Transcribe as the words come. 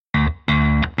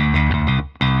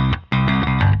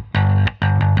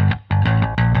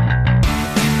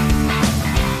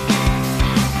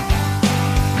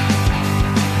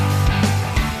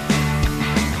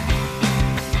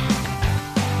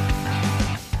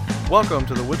Welcome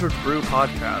to the Wizards Brew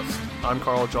podcast. I'm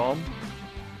Carl Jalm.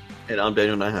 And I'm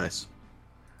Daniel Nyheis.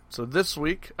 So this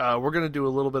week, we're going to do a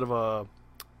little bit of a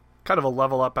kind of a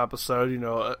level up episode,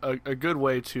 a good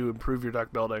way to improve your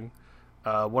deck building.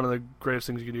 One of the greatest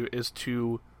things you can do is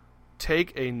to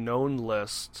take a known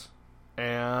list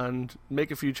and make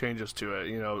a few changes to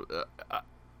it,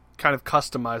 kind of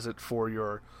customize it for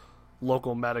your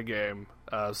local metagame.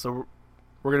 So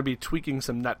we're going to be tweaking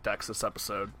some Netdecks this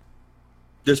episode.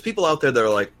 There's people out there that are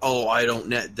like, oh, I don't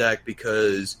Netdeck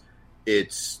because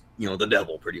it's, the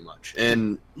devil pretty much.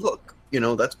 And look,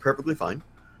 that's perfectly fine.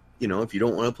 If you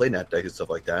don't want to play Netdeck and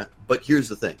stuff like that. But here's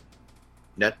the thing.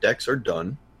 Netdecks are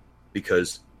done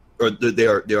because, or they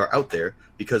are out there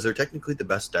because they're technically the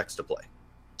best decks to play.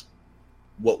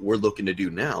 What we're looking to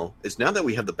do now is, now that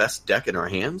we have the best deck in our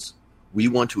hands, we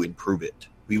want to improve it.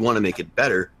 We want to make it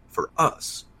better for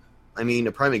us. I mean,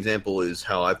 a prime example is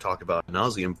how I've talked about ad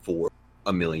nauseum for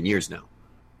a million years now,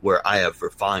 where I have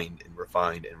refined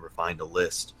a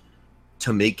list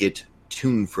to make it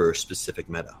tuned for a specific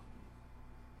meta.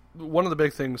 One of the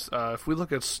big things, if we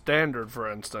look at Standard, for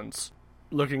instance,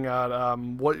 looking at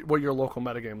what your local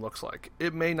metagame looks like,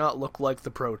 it may not look like the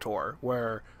Pro Tour,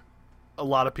 where a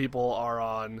lot of people are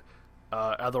on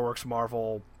Etherworks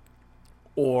Marvel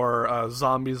or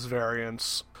Zombies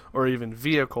variants or even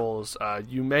vehicles.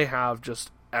 You may have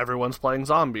just everyone's playing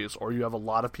zombies, or you have a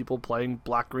lot of people playing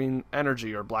black-green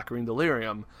energy or black-green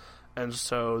delirium. And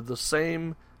so the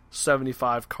same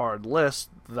 75 card list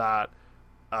that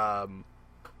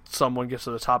someone gets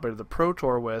to the top 8 of the Pro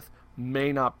Tour with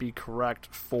may not be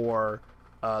correct for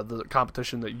the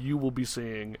competition that you will be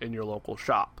seeing in your local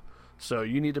shop. So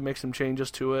you need to make some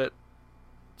changes to it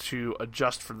to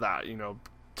adjust for that.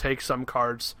 Take some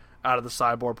cards out of the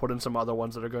sideboard, put in some other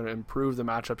ones that are going to improve the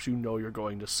matchups you're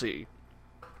going to see.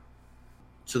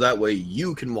 So that way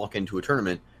you can walk into a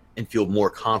tournament and feel more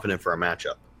confident for a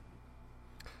matchup.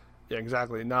 Yeah,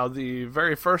 exactly. Now, the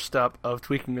very first step of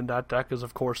tweaking a net deck is,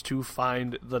 of course, to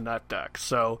find the net deck.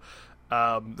 So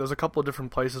there's a couple of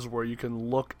different places where you can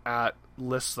look at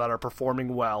lists that are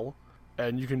performing well,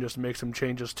 and you can just make some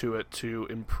changes to it to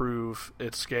improve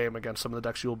its game against some of the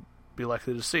decks you'll be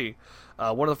likely to see.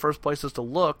 One of the first places to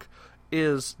look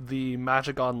is the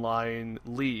Magic Online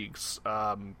leagues.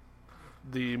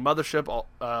 The Mothership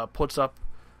puts up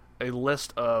a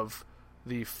list of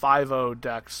the 5-0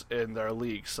 decks in their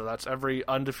league. So that's every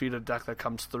undefeated deck that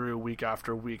comes through week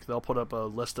after week. They'll put up a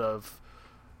list of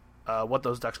what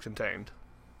those decks contained.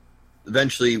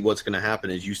 Eventually, what's going to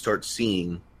happen is you start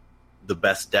seeing the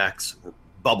best decks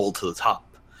bubble to the top.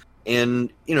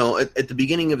 And, at the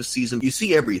beginning of a season, you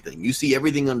see everything. You see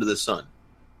everything under the sun.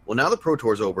 Well, now the Pro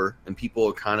Tour's over, and people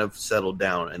are kind of settled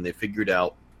down, and they figured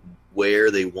out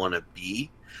where they want to be.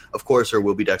 Of course, there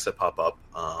will be decks that pop up,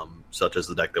 such as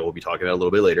the deck that we'll be talking about a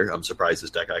little bit later. I'm surprised this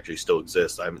deck actually still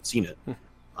exists. I haven't seen it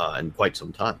in quite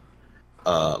some time.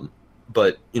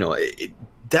 But,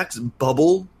 decks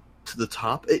bubble to the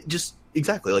top. It just,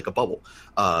 exactly like a bubble.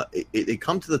 They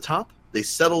come to the top, they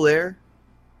settle there,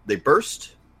 they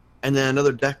burst, and then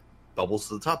another deck bubbles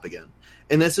to the top again.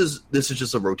 And this is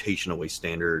just a rotation away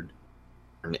Standard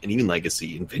and even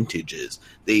Legacy and Vintages.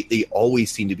 They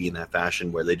always seem to be in that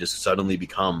fashion where they just suddenly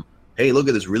become, hey, look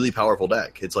at this really powerful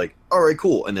deck. It's like, all right,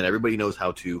 cool. And then everybody knows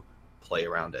how to play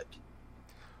around it.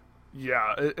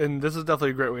 Yeah, and this is definitely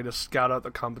a great way to scout out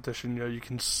the competition. You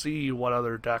can see what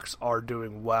other decks are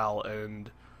doing well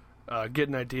and get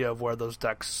an idea of where those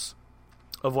decks,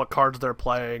 of what cards they're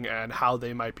playing and how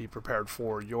they might be prepared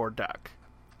for your deck.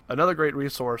 Another great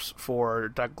resource for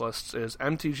deck lists is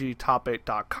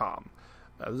mtgtop8.com.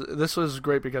 This is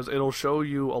great because it'll show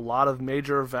you a lot of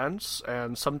major events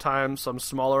and sometimes some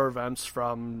smaller events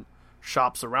from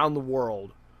shops around the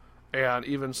world and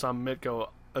even some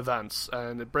mid-go events.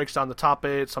 And it breaks down the top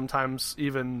 8, sometimes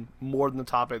even more than the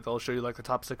top 8. They'll show you like the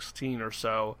top 16 or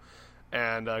so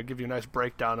and give you a nice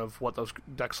breakdown of what those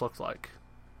decks look like.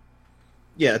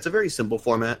 Yeah, it's a very simple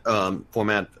format of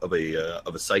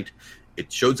a site.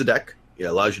 It shows the deck. It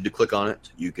allows you to click on it.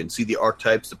 You can see the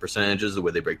archetypes, the percentages, the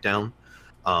way they break down.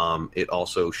 It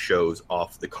also shows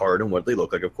off the card and what they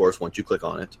look like, of course, once you click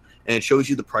on it. And it shows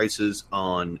you the prices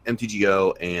on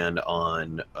MTGO and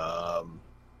on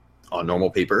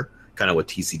normal paper, kind of what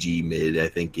TCG mid, I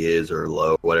think, is, or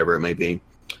low, whatever it may be.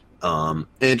 And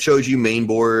it shows you main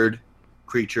board,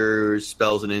 creatures,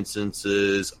 spells and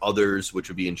instances, others, which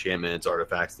would be enchantments,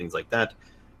 artifacts, things like that.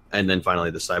 And then finally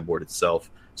the sideboard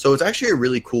itself. So it's actually a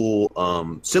really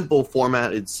cool, simple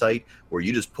formatted site where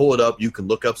you just pull it up, you can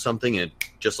look up something, and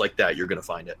just like that, you're going to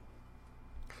find it.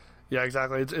 Yeah,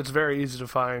 exactly. It's very easy to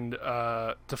find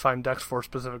decks for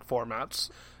specific formats.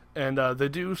 And they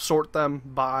do sort them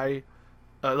by,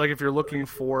 like if you're looking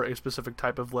for a specific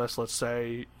type of list, let's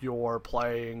say you're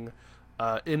playing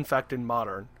Infect in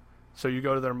Modern. So you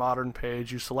go to their Modern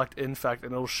page, you select Infect,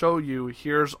 and it'll show you,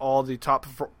 here's all the top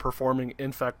performing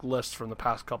Infect lists from the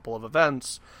past couple of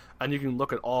events, and you can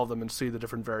look at all of them and see the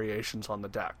different variations on the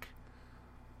deck.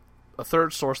 A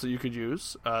third source that you could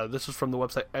use, this is from the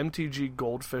website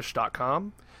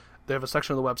mtggoldfish.com. They have a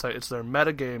section of the website, it's their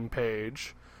metagame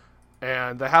page,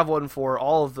 and they have one for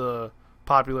all of the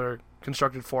popular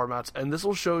constructed formats, and this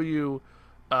will show you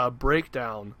a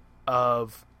breakdown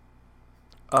of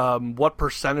what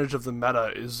percentage of the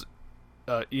meta is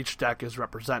each deck is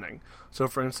representing. So,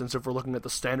 for instance, if we're looking at the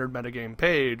standard metagame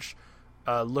page,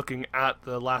 looking at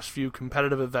the last few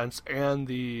competitive events and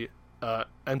the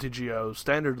NTGO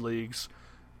standard leagues,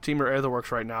 Team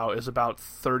Aetherworks right now is about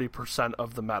 30%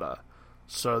 of the meta.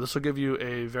 So this will give you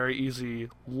a very easy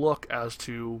look as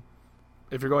to,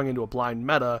 if you're going into a blind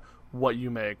meta, what you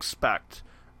may expect.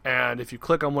 And if you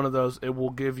click on one of those, it will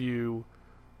give you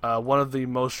one of the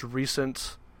most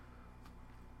recent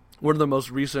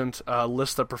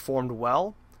lists that performed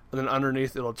well, and then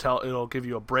underneath it'll give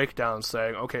you a breakdown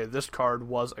saying, okay, this card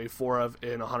was a 4 of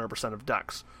in 100% of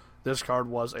decks. This card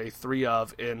was a 3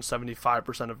 of in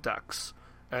 75% of decks,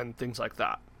 and things like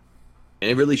that. And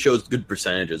it really shows good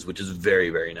percentages, which is very,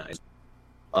 very nice.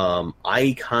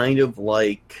 I kind of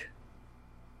like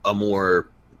a more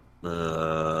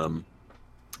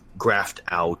graphed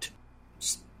out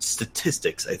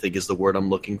statistics, I think is the word I'm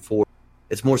looking for.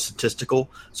 It's more statistical,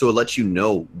 so it lets you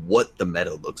know what the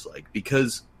meta looks like.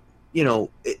 Because,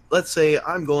 let's say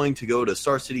I'm going to go to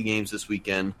Star City Games this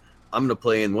weekend. I'm going to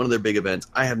play in one of their big events.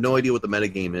 I have no idea what the meta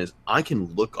game is. I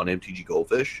can look on MTG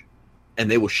Goldfish, and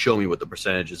they will show me what the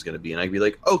percentage is going to be. And I can be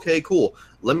like, okay, cool.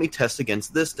 Let me test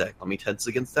against this deck. Let me test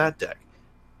against that deck.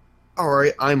 All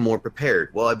right, I'm more prepared.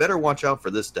 Well, I better watch out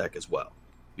for this deck as well,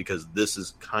 because this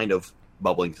is kind of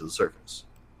bubbling to the surface.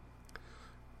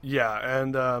 Yeah,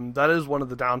 and that is one of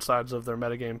the downsides of their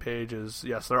metagame page is,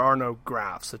 yes, there are no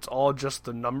graphs. It's all just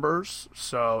the numbers.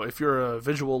 So if you're a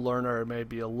visual learner, it may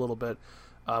be a little bit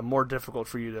more difficult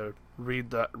for you to read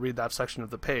that section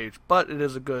of the page. But it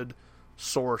is a good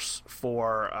source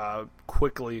for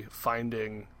quickly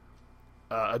finding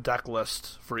a deck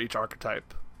list for each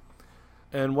archetype.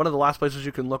 And one of the last places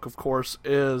you can look, of course,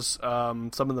 is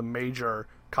some of the major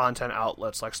content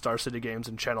outlets like Star City Games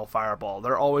and Channel Fireball.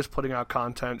 They're always putting out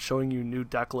content, showing you new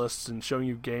deck lists and showing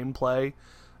you gameplay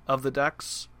of the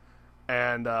decks.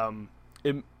 And a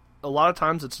lot of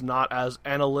times it's not as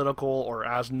analytical or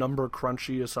as number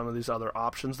crunchy as some of these other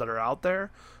options that are out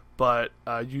there, but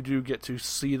you do get to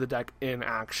see the deck in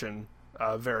action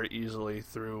very easily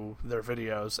through their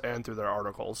videos and through their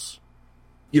articles.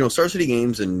 Star City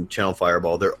Games and Channel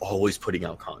Fireball, they're always putting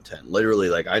out content. Literally,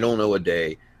 I don't know a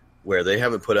day where they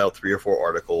haven't put out 3 or 4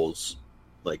 articles,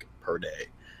 per day.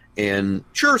 And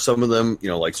sure, some of them,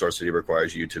 like Star City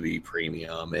requires you to be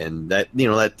premium, and that,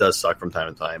 that does suck from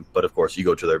time to time. But of course, you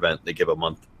go to their event, they give a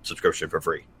month subscription for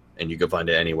free, and you can find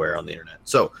it anywhere on the internet.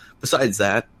 So besides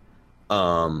that,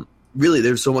 really,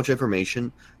 there's so much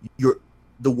information.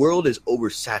 The world is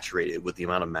oversaturated with the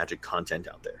amount of Magic content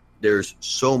out there. There's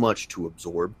so much to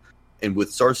absorb. And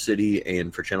with Star City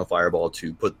and for Channel Fireball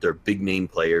to put their big name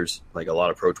players, like a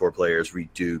lot of Pro Tour players, Reed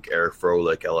Duke, Eric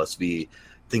Froelich, LSV,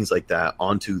 things like that,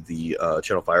 onto the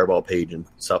Channel Fireball page and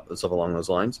stuff along those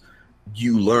lines,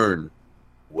 you learn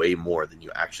way more than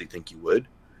you actually think you would.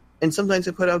 And sometimes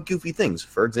they put out goofy things.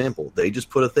 For example, they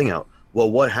just put a thing out. Well,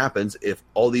 what happens if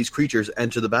all these creatures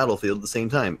enter the battlefield at the same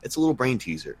time? It's a little brain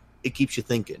teaser. It keeps you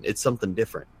thinking. It's something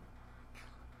different.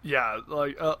 Yeah,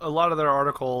 a lot of their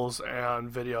articles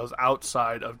and videos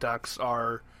outside of decks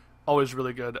are always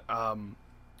really good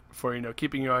for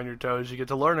keeping you on your toes. You get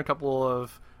to learn a couple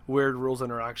of weird rules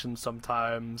interactions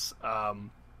sometimes,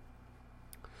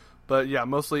 but yeah,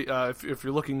 mostly if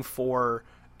you're looking for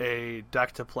a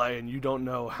deck to play and you don't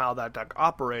know how that deck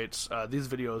operates, these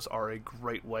videos are a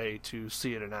great way to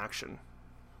see it in action.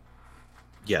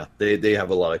 Yeah, they have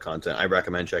a lot of content. I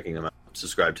recommend checking them out.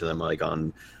 Subscribe to them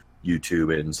on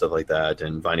YouTube and stuff like that,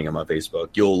 and finding them on Facebook.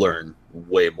 You'll learn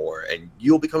way more, and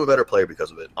you'll become a better player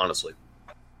because of it, honestly.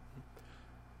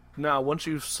 Now, once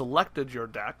you've selected your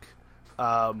deck,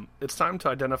 it's time to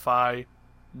identify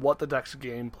what the deck's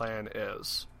game plan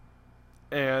is.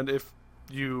 And if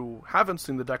you haven't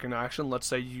seen the deck in action, let's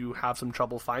say you have some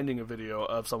trouble finding a video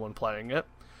of someone playing it,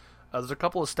 there's a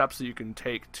couple of steps that you can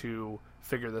take to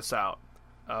figure this out.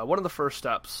 One of the first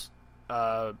steps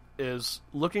is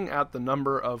looking at the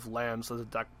number of lands that the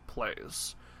deck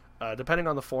plays. Depending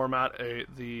on the format,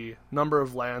 the number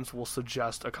of lands will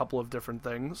suggest a couple of different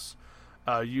things.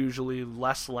 Usually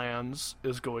less lands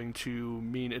is going to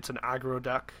mean it's an aggro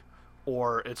deck,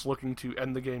 or it's looking to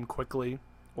end the game quickly,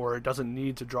 or it doesn't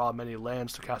need to draw many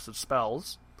lands to cast its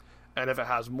spells. And if it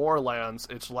has more lands,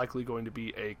 it's likely going to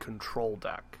be a control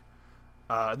deck.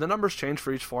 The numbers change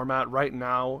for each format. Right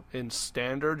now, in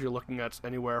Standard, you're looking at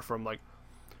anywhere from like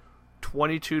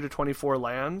 22 to 24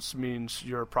 lands. Means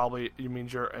you're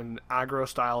an aggro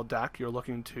style deck. You're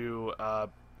looking to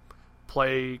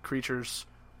play creatures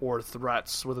or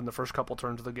threats within the first couple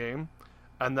turns of the game.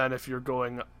 And then if you're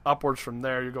going upwards from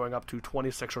there, you're going up to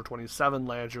 26 or 27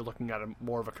 lands. You're looking at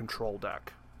more of a control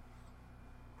deck.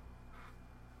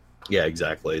 Yeah,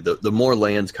 exactly. The more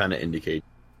lands kind of indicate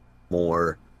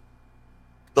more,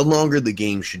 the longer the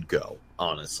game should go,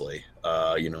 honestly.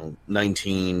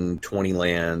 19, 20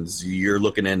 lands, you're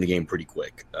looking to end the game pretty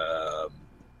quick.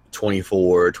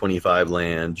 24, 25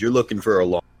 lands, you're looking for a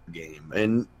long game.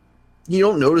 And you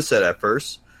don't notice that at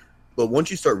first, but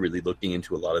once you start really looking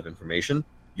into a lot of information,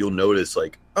 you'll notice,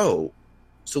 like, oh,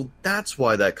 so that's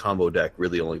why that combo deck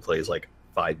really only plays, like,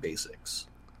 5 basics.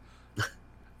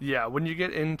 Yeah, when you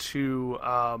get into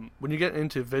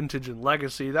Vintage and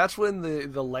Legacy, that's when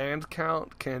the land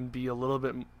count can be a little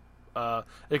bit,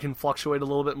 it can fluctuate a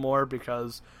little bit more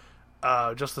because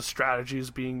just the strategies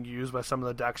being used by some of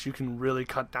the decks, you can really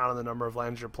cut down on the number of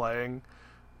lands you're playing.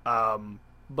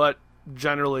 But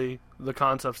generally, the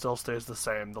concept still stays the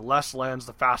same. The less lands,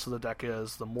 the faster the deck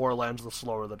is. The more lands, the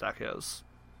slower the deck is.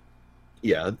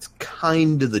 Yeah, it's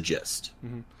kind of the gist.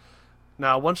 Mm-hmm.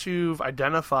 Now, once you've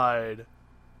identified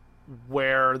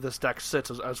where this deck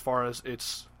sits as far as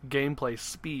its gameplay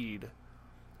speed,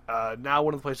 now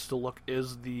one of the places to look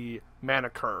is the mana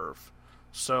curve.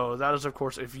 So that is, of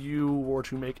course, if you were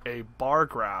to make a bar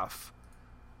graph,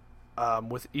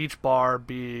 with each bar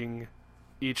being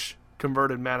each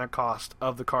converted mana cost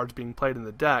of the cards being played in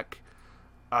the deck,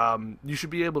 you should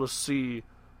be able to see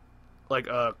like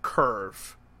a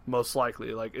curve, most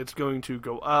likely. Like, it's going to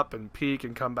go up and peak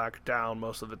and come back down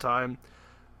most of the time.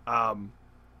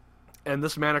 And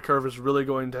this mana curve is really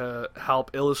going to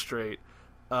help illustrate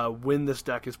when this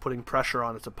deck is putting pressure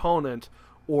on its opponent,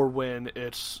 or when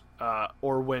it's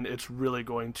really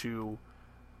going to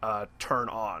turn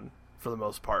on for the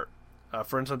most part.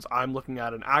 For instance, I'm looking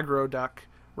at an aggro deck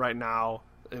right now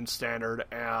in Standard,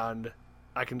 and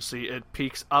I can see it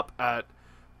peaks up at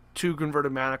 2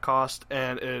 converted mana cost,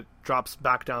 and it drops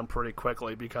back down pretty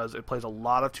quickly because it plays a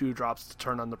lot of 2-drops to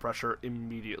turn on the pressure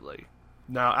immediately.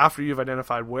 Now, after you've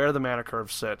identified where the mana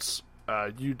curve sits,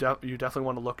 you definitely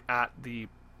want to look at the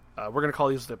we're going to call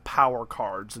these the power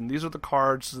cards, and these are the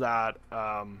cards that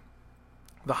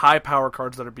the high power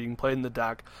cards that are being played in the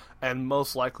deck, and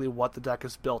most likely what the deck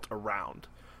is built around.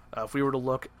 If we were to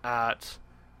look at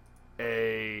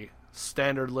a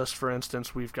Standard list, for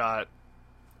instance, we've got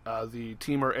the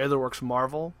Teamer Aetherworks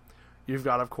Marvel. You've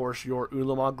got, of course, your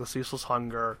Ulamog, the Ceaseless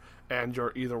Hunger, and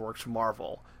your Aetherworks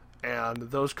Marvel. And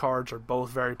those cards are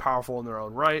both very powerful in their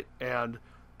own right, and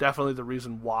definitely the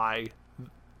reason why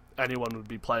anyone would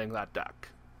be playing that deck.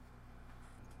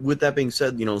 With that being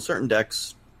said, certain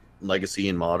decks, Legacy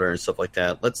and Modern and stuff like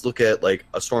that, let's look at, like,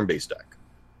 a Storm-based deck.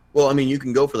 Well, I mean, you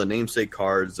can go for the namesake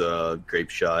cards,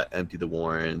 Grape Shot, Empty the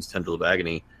Warrens, Tendril of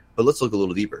Agony, but let's look a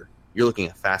little deeper. You're looking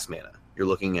at fast mana. You're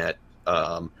looking at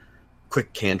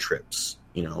quick cantrips,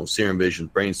 Serum Vision,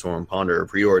 Brainstorm, Ponder,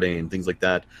 Preordain, things like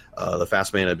that. The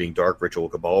fast mana being Dark Ritual,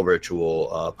 Cabal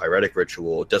Ritual, Pyretic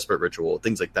Ritual, Desperate Ritual,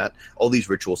 things like that. All these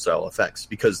ritual-style effects,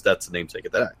 because that's the namesake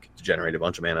of the deck, to generate a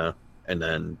bunch of mana and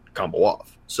then combo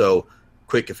off. So,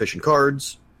 quick, efficient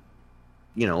cards,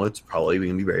 it's probably going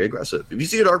to be very aggressive. If you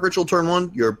see a Dark Ritual turn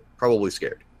 1, you're probably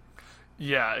scared.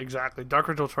 Yeah, exactly. Dark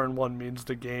Ritual turn 1 means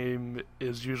the game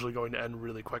is usually going to end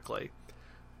really quickly.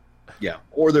 Yeah,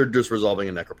 or they're just resolving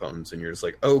a Necropotence, and you're just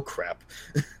like, oh, crap.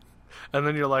 And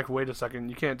then you're like, wait a second,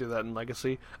 you can't do that in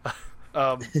Legacy.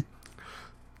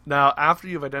 Now, after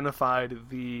you've identified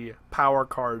the power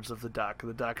cards of the deck,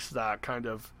 the decks that kind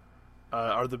of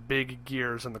are the big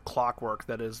gears in the clockwork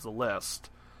that is the list,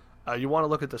 you want to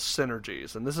look at the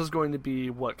synergies. And this is going to be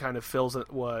what kind of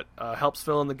helps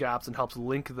fill in the gaps and helps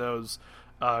link those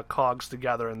cogs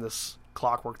together in this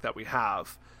clockwork that we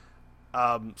have.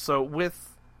 So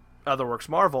with Aetherworks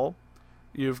Marvel,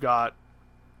 you've got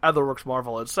Aetherworks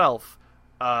Marvel itself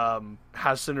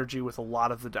has synergy with a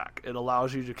lot of the deck. It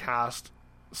allows you to cast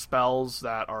spells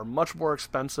that are much more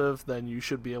expensive than you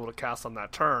should be able to cast on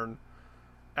that turn,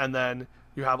 and then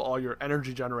you have all your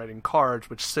energy generating cards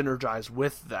which synergize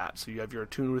with that. So you have your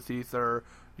Attune with Ether,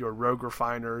 your Rogue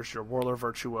Refiners, your Whirler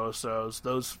Virtuosos.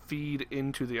 Those feed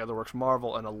into the Aetherworks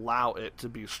Marvel and allow it to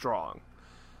be strong.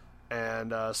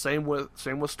 And same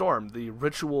with Storm. The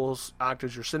rituals act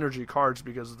as your synergy cards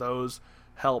because those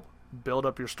help build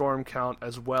up your Storm count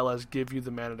as well as give you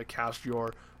the mana to cast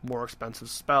your more expensive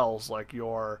spells like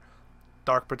your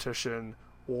Dark Petition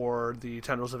or the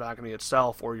Tendrils of Agony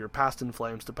itself or your Past in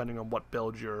Flames, depending on what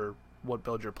build you're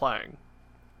playing.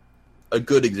 A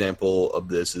good example of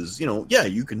this is,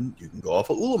 you can go off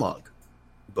of Ulamog,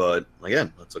 but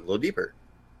again, let's look a little deeper.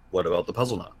 What about the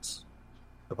Puzzle Knots?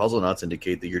 The Puzzle Knots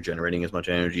indicate that you're generating as much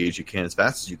energy as you can as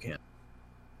fast as you can.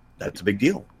 That's a big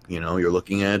deal. You're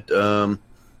looking at,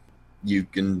 you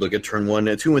can look at turn 1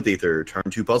 Attunement Aether, turn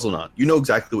 2 Puzzle Knot. You know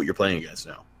exactly what you're playing against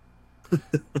now.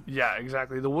 Yeah,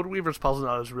 exactly. The Woodweaver's Puzzle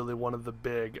Knot is really one of the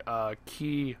big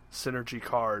key synergy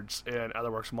cards in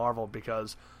Etherworks Marvel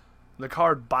because the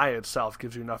card by itself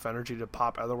gives you enough energy to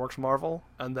pop Etherworks Marvel,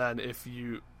 and then if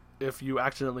you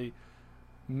accidentally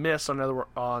miss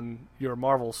on your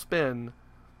Marvel spin,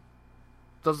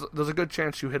 there's a good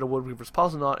chance you hit a Woodweaver's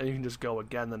Puzzle Knot and you can just go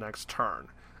again the next turn.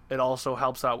 It also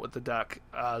helps out with the deck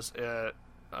as it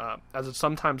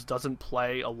sometimes doesn't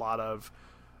play a lot of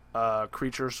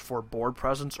creatures for board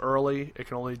presence early. It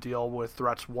can only deal with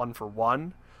threats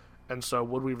 1-for-1, and so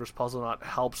Woodweaver's Puzzle Knot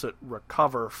helps it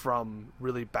recover from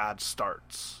really bad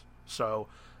starts. So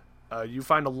you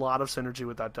find a lot of synergy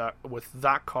with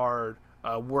that card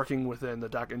working within the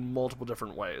deck in multiple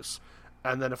different ways.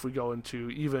 And then if we go into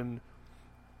even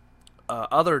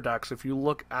other decks, if you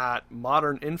look at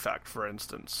Modern Infect, for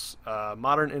instance,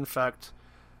 Modern Infect,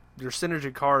 your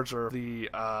synergy cards are the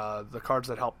cards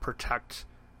that help protect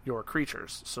your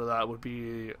creatures. So that would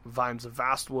be Vines of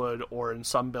Vastwood, or in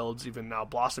some builds, even now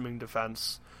Blossoming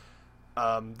Defense.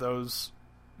 Those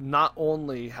not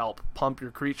only help pump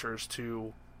your creatures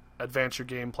to advance your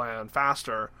game plan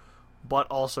faster, but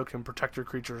also can protect your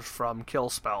creatures from kill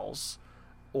spells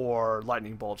or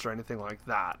lightning bolts or anything like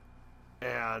that.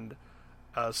 And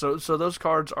so those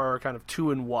cards are kind of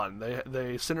 2-in-1.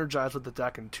 They synergize with the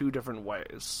deck in two different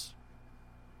ways.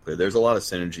 There's a lot of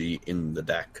synergy in the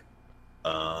deck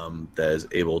that is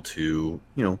able to,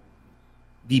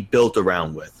 be built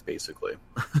around with, basically.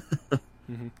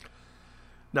 Mm-hmm.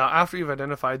 Now, after you've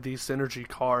identified these synergy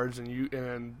cards and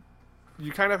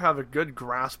you kind of have a good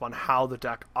grasp on how the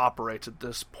deck operates at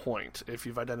this point, if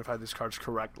you've identified these cards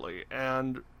correctly,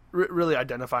 and really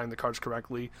identifying the cards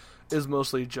correctly is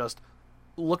mostly just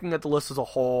looking at the list as a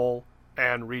whole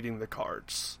and reading the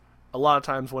cards. A lot of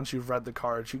times, once you've read the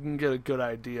cards, you can get a good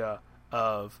idea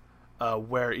of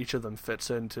where each of them fits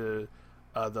in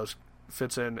as a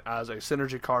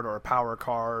synergy card or a power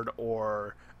card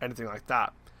or anything like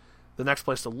that. The next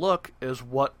place to look is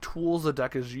what tools the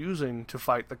deck is using to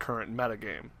fight the current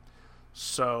metagame.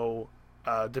 So,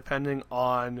 depending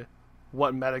on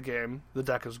what metagame the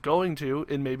deck is going to,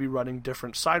 it may be running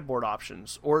different sideboard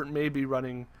options, or it may be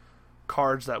running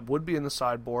cards that would be in the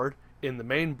sideboard in the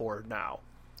main board now.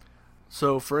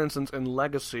 So, for instance, in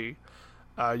Legacy,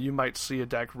 you might see a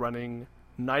deck running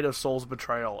Knight of Soul's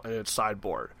Betrayal in its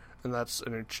sideboard. And that's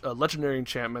a legendary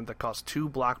enchantment that costs 2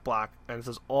 black, and it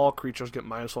says all creatures get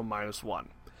 -1/-1.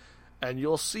 And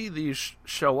you'll see these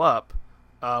show up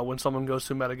when someone goes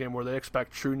to a metagame where they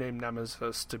expect True Name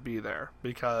Nemesis to be there,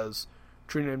 because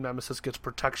True Name Nemesis gets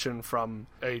protection from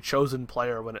a chosen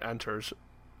player when it enters,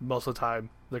 most of the time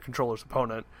the controller's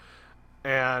opponent.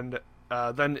 And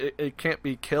then it can't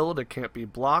be killed, it can't be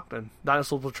blocked, and Knight of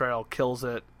Soul's Betrayal kills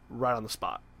it right on the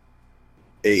spot.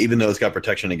 Even though it's got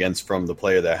protection against from the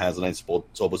player that has a Knight's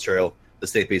Soul Betrayal, the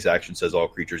state-based action says all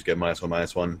creatures get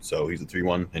 -1/-1, so he's a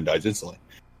 3/1 and dies instantly,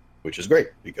 which is great,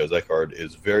 because that card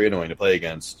is very annoying to play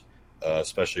against,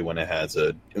 especially when it has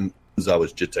a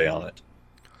Uzawa's Jitte on it.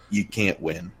 You can't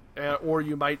win. Or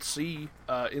you might see,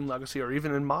 in Legacy or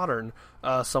even in Modern,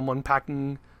 someone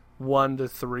packing 1 to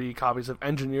 3 copies of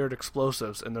Engineered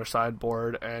Explosives in their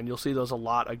sideboard, and you'll see those a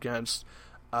lot against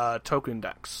token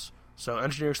decks. So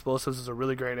Engineered Explosives is a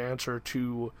really great answer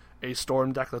to a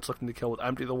Storm deck that's looking to kill with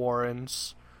Empty the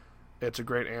Warrens. It's a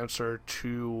great answer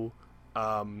to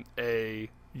a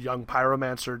Young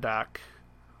Pyromancer deck.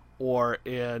 Or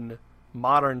in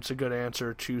Modern, it's a good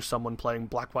answer to someone playing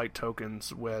black-white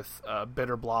tokens with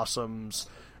Bitter Blossoms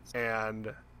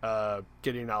and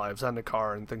Gideon Ally of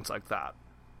Zendikar and things like that.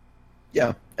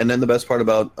 Yeah, and then the best part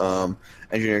about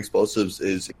Engineered Explosives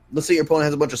is, let's say your opponent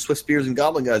has a bunch of Swift Spears and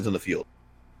Goblin Guys on the field.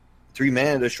 3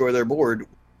 mana to destroy their board,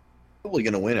 probably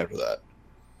going to win after that.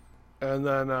 And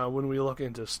then when we look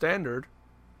into Standard,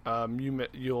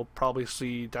 you'll probably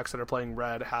see decks that are playing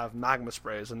red have Magma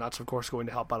Sprays, and that's of course going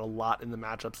to help out a lot in the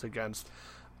matchups against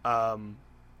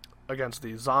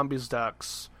the Zombies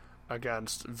decks.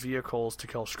 against vehicles to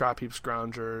kill scrap heap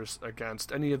scroungers,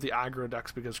 against any of the aggro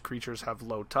decks because creatures have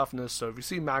low toughness. So if you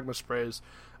see magma sprays,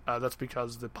 that's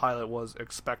because the pilot was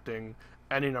expecting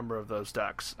any number of those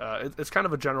decks. It's kind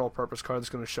of a general purpose card that's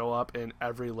going to show up in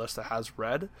every list that has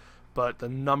red, but the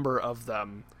number of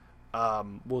them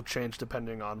will change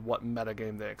depending on what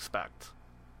metagame they expect.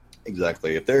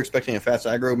 Exactly. If they're expecting a fast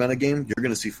aggro metagame, you're going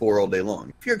to see 4 all day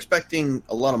long. If you're expecting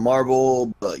a lot of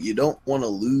marble, but you don't want to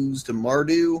lose to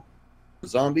Mardu,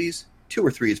 zombies, 2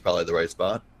 or 3 is probably the right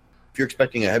spot. If you're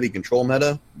expecting a heavy control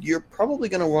meta, you're probably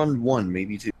going to run 1,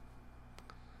 maybe 2.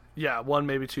 Yeah, 1,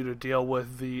 maybe 2 to deal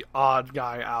with the odd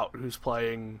guy out who's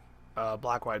playing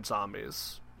black-white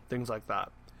zombies, things like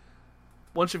that.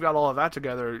 Once you've got all of that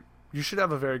together, you should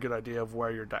have a very good idea of where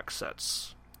your deck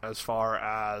sits, as far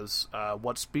as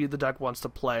what speed the deck wants to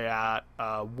play at,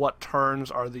 what turns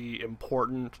are the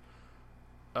important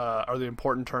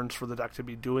turns for the deck to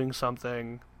be doing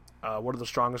something, what are the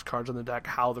strongest cards in the deck,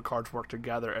 how the cards work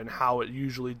together, and how it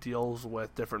usually deals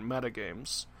with different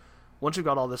metagames. Once you've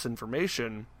got all this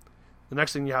information, the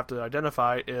next thing you have to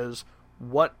identify is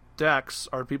what decks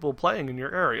are people playing in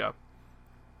your area.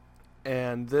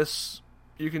 And this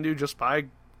you can do just by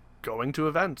going to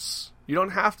events. You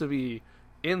don't have to be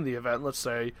in the event. Let's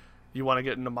say you want to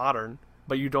get into Modern,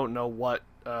 but you don't know what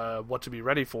to be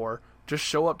ready for. Just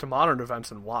show up to Modern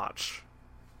events and watch.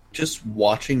 Just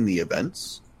watching the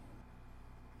events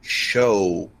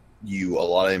show you a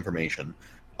lot of information.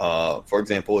 For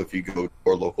example, if you go to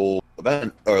our local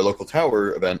event or a local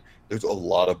tower event, there's a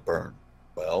lot of burn.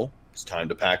 Well, it's time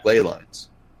to pack ley lines.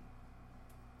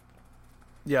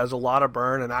 Yeah, there's a lot of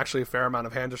burn and actually a fair amount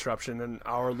of hand disruption in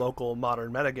our local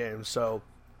Modern metagame, so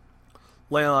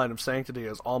Leyline of Sanctity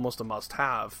is almost a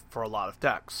must-have for a lot of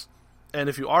decks. And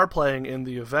if you are playing in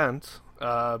the event,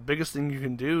 biggest thing you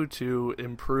can do to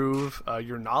improve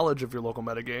your knowledge of your local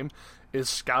metagame is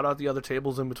scout out the other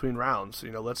tables in between rounds.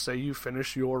 You know, let's say you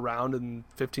finish your round in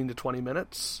 15 to 20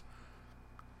 minutes.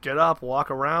 Get up,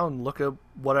 walk around, look at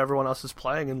what everyone else is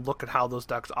playing, and look at how those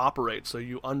decks operate so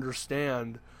you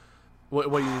understand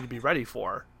what you need to be ready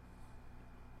for.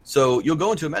 So you'll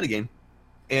go into a metagame,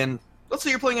 and let's say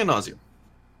you're playing a Nauseam.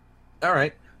 All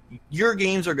right, your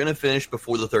games are going to finish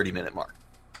before the 30-minute mark.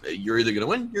 You're either going to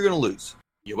win, you're going to lose.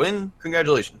 You win,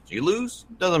 congratulations. You lose,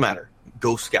 doesn't matter.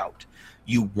 Go scout.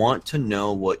 You want to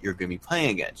know what you're going to be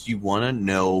playing against. You want to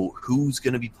know who's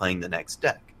going to be playing the next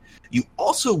deck. You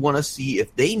also want to see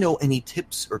if they know any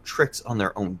tips or tricks on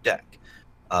their own deck.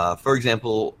 For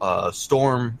example,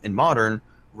 Storm in Modern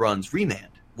runs Remand.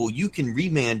 Well, you can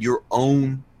remand your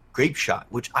own Grape Shot,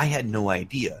 which I had no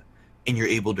idea, and you're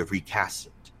able to recast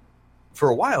it. For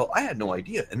a while, I had no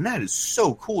idea, and that is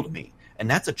so cool to me. And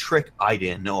that's a trick I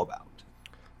didn't know about.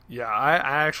 Yeah, I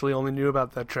actually only knew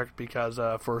about that trick because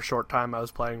for a short time I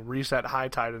was playing Reset High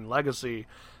Tide in Legacy,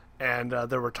 and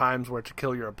there were times where to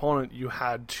kill your opponent, you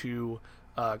had to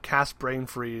cast Brain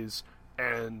Freeze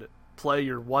and play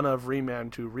your one of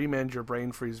Remand to remand your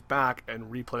Brain Freeze back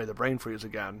and replay the Brain Freeze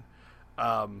again.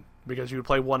 Because you would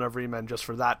play one of Remand just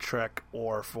for that trick,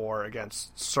 or for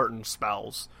against certain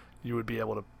spells you would be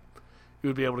able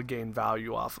to gain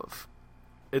value off of.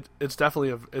 It's definitely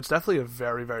a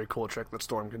very, very cool trick that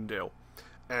Storm can do,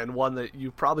 and one that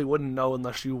you probably wouldn't know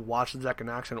unless you watch the deck in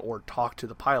action or talk to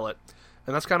the pilot.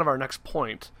 And that's kind of our next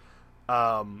point.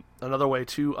 Another way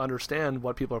to understand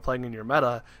what people are playing in your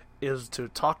meta is to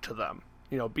talk to them.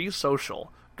 You know, be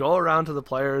social. Go around to the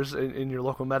players in your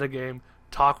local metagame,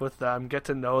 talk with them, get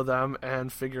to know them,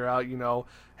 and figure out, you know,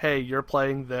 hey, you're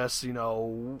playing this, you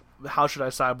know, how should I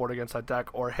sideboard against that deck?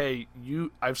 Or, hey,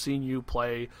 I've seen you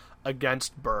play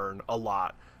against Burn a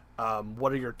lot.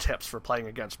 What are your tips for playing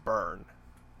against Burn?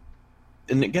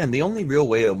 And again, the only real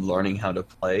way of learning how to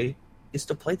play is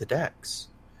to play the decks.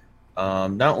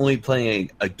 Not only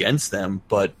playing against them,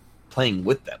 but playing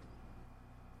with them.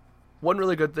 One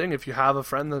really good thing, if you have a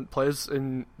friend that plays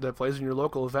in your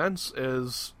local events,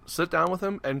 is sit down with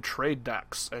him and trade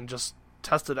decks and just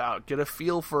test it out. Get a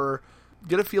feel for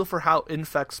how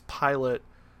Infect's pilot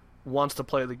wants to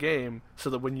play the game, so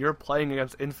that when you're playing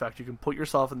against Infect, you can put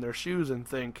yourself in their shoes and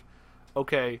think,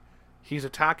 okay, he's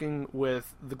attacking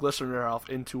with the Glistener Elf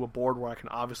into a board where I can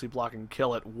obviously block and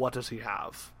kill it. What does he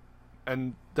have?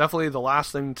 And definitely the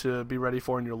last thing to be ready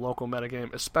for in your local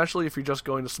metagame, especially if you're just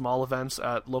going to small events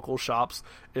at local shops,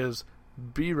 is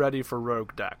be ready for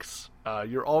rogue decks.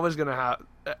 You're always going to have...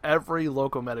 Every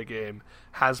local metagame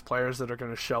has players that are going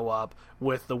to show up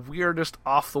with the weirdest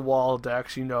off-the-wall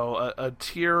decks, you know, a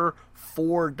tier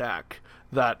 4 deck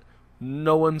that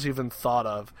no one's even thought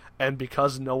of, and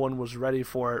because no one was ready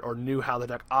for it or knew how the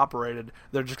deck operated,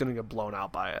 they're just going to get blown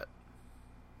out by it.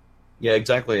 Yeah,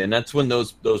 exactly, and that's when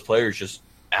those players just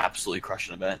absolutely crush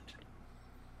an event.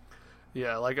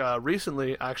 Yeah, like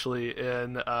recently, actually,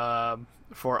 in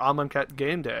for Amonkhet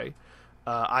Game Day,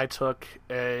 I took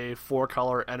a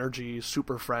 4-color Energy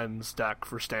Super Friends deck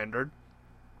for Standard,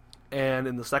 and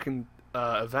in the second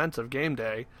event of Game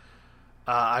Day,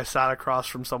 I sat across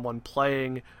from someone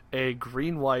playing a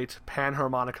green-white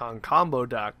Panharmonicon combo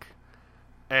deck,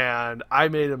 and I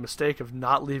made a mistake of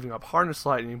not leaving up Harness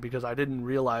Lightning because I didn't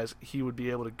realize he would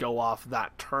be able to go off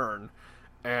that turn,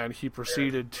 and he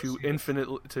proceeded to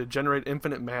generate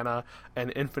infinite mana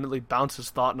and infinitely bounce his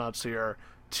Thought-Knot Seer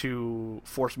to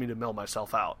force me to mill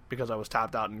myself out because I was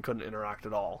tapped out and couldn't interact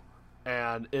at all.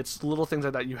 And it's little things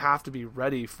like that. You have to be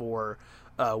ready for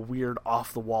weird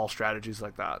off-the-wall strategies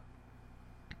like that.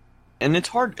 And it's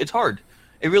hard. It's hard.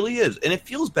 It really is. And it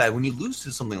feels bad when you lose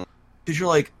to something like that because you're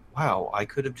like, wow, I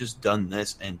could have just done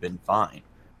this and been fine.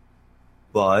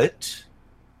 But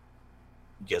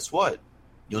guess what?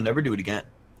 You'll never do it again.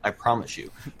 I promise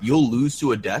you. You'll lose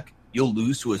to a deck, you'll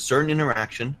lose to a certain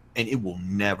interaction, and it will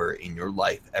never in your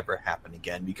life ever happen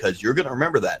again because you're going to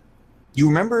remember that. You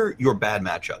remember your bad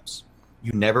matchups.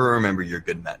 You never remember your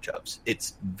good matchups.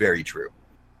 It's very true.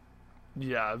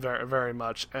 Yeah, very, very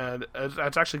much. And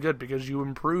that's actually good because you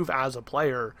improve as a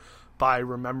player by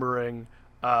remembering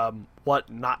what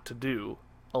not to do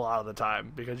a lot of the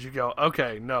time. Because you go,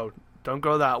 okay, no, don't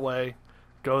go that way.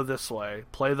 Go this way.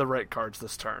 Play the right cards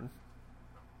this turn.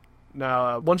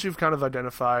 Now, once you've kind of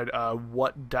identified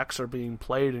what decks are being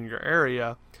played in your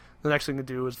area, the next thing to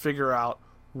do is figure out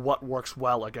what works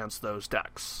well against those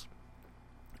decks.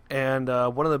 And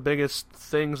one of the biggest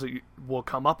things that will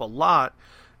come up a lot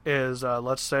is,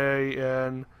 let's say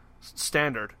in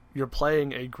Standard, you're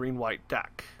playing a green-white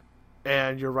deck,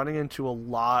 and you're running into a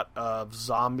lot of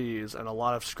zombies and a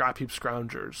lot of scrap heap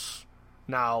scroungers.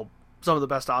 Now, some of the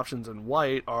best options in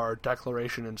white are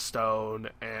Declaration in Stone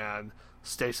and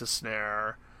Stasis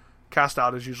Snare. Cast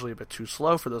Out is usually a bit too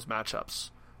slow for those matchups,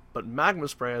 but Magma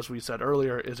Spray, as we said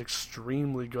earlier, is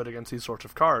extremely good against these sorts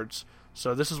of cards.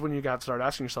 So this is when you got to start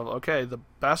asking yourself, okay, the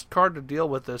best card to deal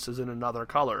with this is in another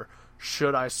color.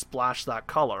 Should I splash that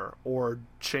color or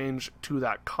change to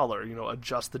that color?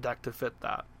 Adjust the deck to fit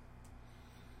that.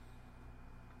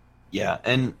 Yeah,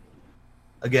 and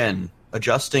again,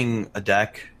 adjusting a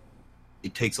deck,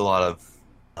 it takes a lot of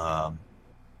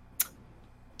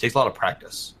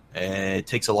practice. And it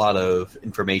takes a lot of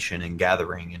information and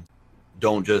gathering, and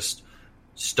don't just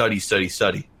study.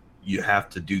 You have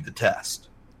to do the test.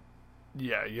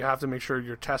 Yeah, you have to make sure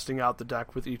you're testing out the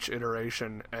deck with each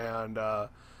iteration, and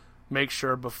make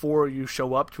sure before you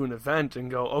show up to an event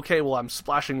and go, okay, well, I'm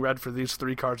splashing red for these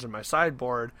 3 cards in my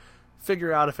sideboard,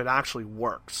 figure out if it actually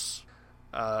works.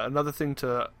 Another thing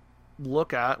to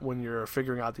look at when you're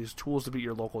figuring out these tools to beat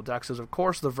your local decks is, of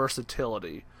course, the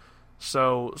versatility.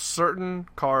 So certain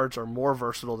cards are more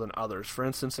versatile than others. For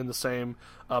instance, in the same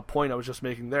point I was just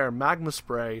making there, Magma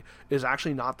Spray is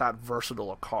actually not that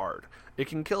versatile a card. It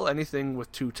can kill anything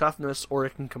with 2 toughness, or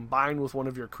it can combine with one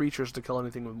of your creatures to kill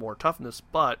anything with more toughness,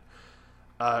 but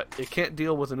it can't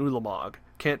deal with an Ulamog,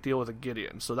 can't deal with a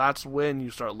Gideon. So that's when you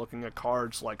start looking at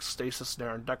cards like Stasis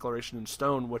Snare and Declaration in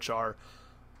Stone, which are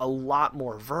a lot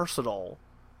more versatile,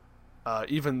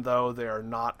 even though they are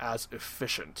not as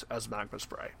efficient as Magma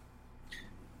Spray.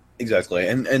 Exactly,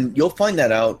 and you'll find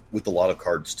that out with a lot of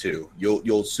cards too.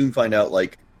 You'll soon find out,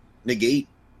 like, Negate,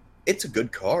 it's a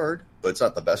good card, but it's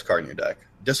not the best card in your deck.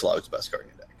 Disallow is the best card in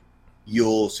your deck.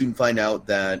 You'll soon find out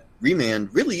that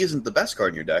Remand really isn't the best card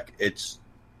in your deck. It's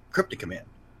Cryptic Command.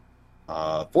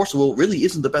 Force of Will really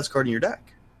isn't the best card in your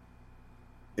deck.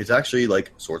 It's actually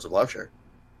like Swords of Plowshare.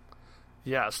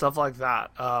 Yeah, stuff like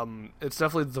that. It's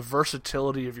definitely the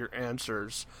versatility of your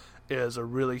answers is a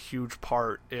really huge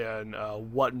part in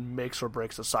what makes or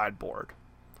breaks a sideboard.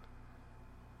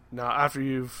 Now, after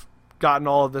you've gotten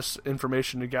all of this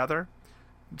information together,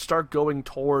 start going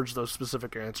towards those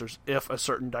specific answers if a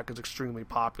certain deck is extremely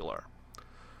popular.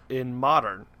 In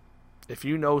Modern, if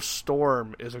you know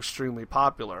Storm is extremely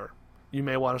popular, you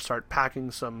may want to start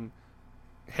packing some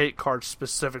hate cards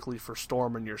specifically for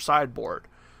Storm in your sideboard.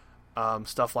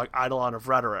 Stuff like Eidolon of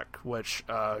Rhetoric, which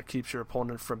keeps your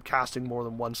opponent from casting more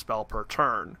than 1 spell per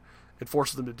turn. It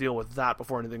forces them to deal with that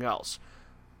before anything else.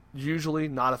 Usually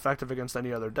not effective against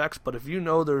any other decks, but if you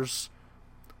know there's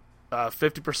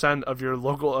 50% of your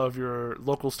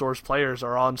local store's players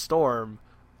are on Storm,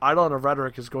 Eidolon of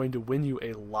Rhetoric is going to win you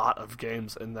a lot of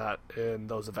games in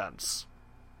those events.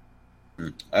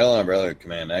 Eidolon of Rhetoric,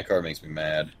 man, that card makes me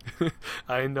mad.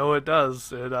 I know it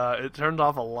does. It turned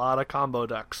off a lot of combo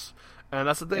decks. And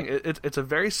that's the thing. It's a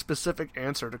very specific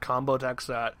answer to combo decks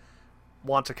that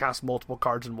want to cast multiple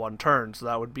cards in one turn. So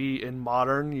that would be in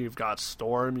Modern, you've got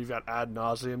Storm, you've got Ad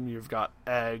Nauseam, you've got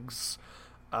Eggs,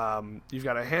 you've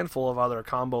got a handful of other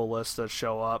combo lists that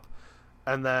show up.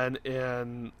 And then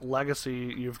in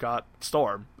Legacy, you've got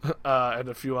Storm and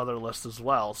a few other lists as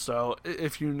well. So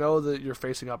if you know that you're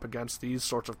facing up against these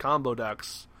sorts of combo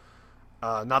decks,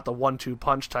 not the 1-2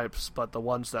 punch types, but the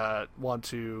ones that want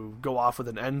to go off with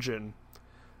an engine,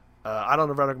 Idol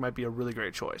Nevrotic might be a really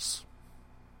great choice.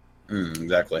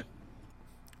 Exactly.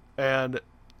 And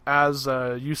as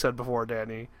you said before,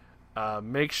 Danny,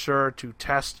 make sure to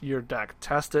test your deck.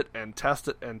 Test it and test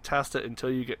it and test it until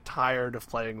you get tired of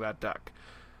playing that deck.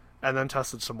 And then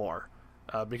test it some more.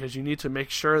 Because you need to make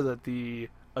sure that the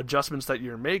adjustments that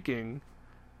you're making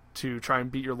to try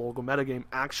and beat your local metagame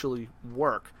actually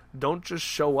work. Don't just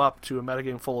show up to a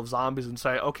metagame full of zombies and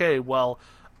say, okay, well,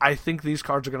 I think these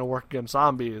cards are going to work against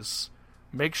zombies.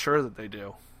 Make sure that they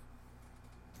do.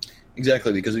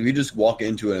 Exactly, because if you just walk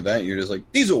into an event and you're just like,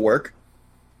 these will work,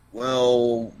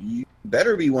 well, you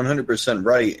better be 100%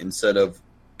 right instead of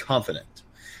confident.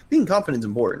 Being confident is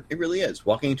important. It really is.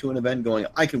 Walking into an event going,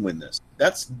 I can win this.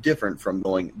 That's different from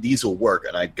going, these will work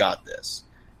and I got this.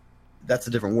 That's a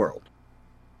different world.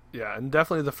 Yeah, and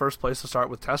definitely the first place to start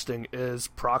with testing is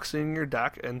proxying your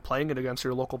deck and playing it against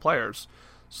your local players.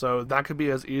 So that could be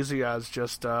as easy as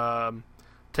just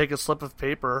take a slip of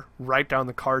paper, write down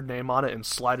the card name on it, and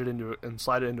slide it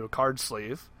into a card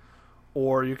sleeve.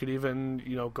 Or you could even,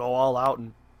 go all out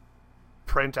and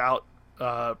print out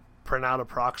a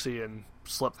proxy and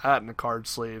slip that in a card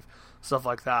sleeve, stuff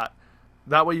like that.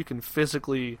 That way you can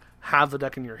physically have the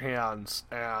deck in your hands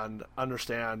and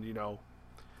understand,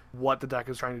 what the deck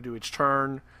is trying to do each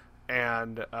turn,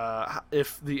 and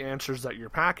if the answers that you're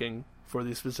packing for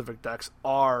these specific decks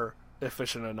are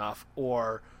efficient enough,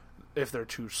 or if they're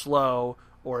too slow,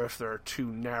 or if they're too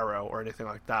narrow, or anything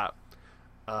like that.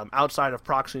 Outside of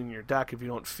proxying your deck, if you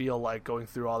don't feel like going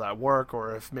through all that work,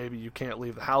 or if maybe you can't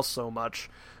leave the house so much,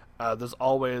 there's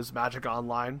always Magic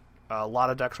Online. A lot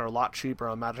of decks are a lot cheaper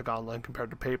on Magic Online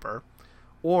compared to paper.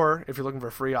 Or, if you're looking for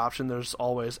a free option, there's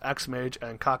always X-Mage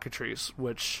and Cockatrice,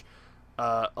 which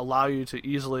allow you to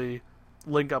easily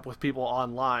link up with people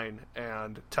online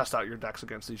and test out your decks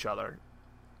against each other.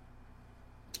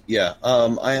 Yeah,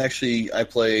 I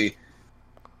play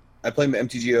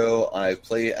MTGO, I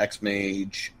play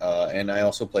X-Mage, and I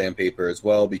also play in paper as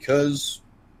well because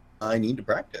I need to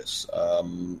practice.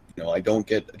 I don't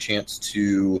get a chance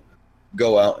to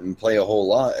go out and play a whole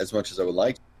lot as much as I would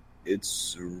like.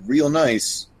 It's real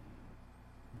nice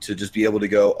to just be able to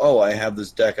go, oh, I have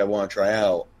this deck I want to try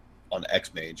out on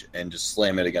X-Mage and just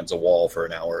slam it against a wall for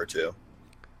an hour or two.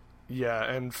 Yeah,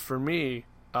 and for me,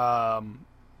 the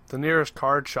nearest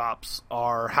card shops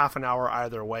are half an hour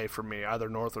either way for me, either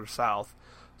north or south.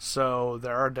 So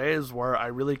there are days where I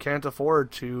really can't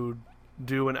afford to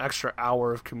do an extra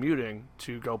hour of commuting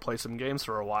to go play some games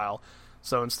for a while.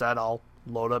 So instead I'll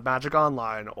load up Magic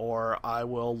Online, or I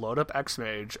will load up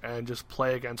X-Mage and just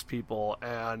play against people.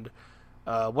 And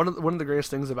one of the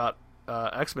greatest things about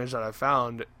X-Mage that I've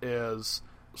found is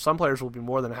some players will be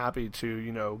more than happy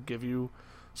to, give you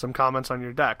some comments on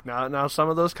your deck. Now some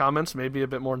of those comments may be a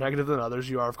bit more negative than others.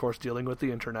 You are, of course, dealing with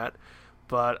the internet.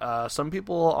 But some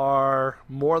people are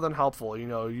more than helpful.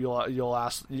 You'll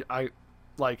ask...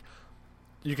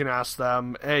 You can ask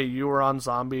them, hey, you were on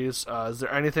zombies. Is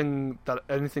there anything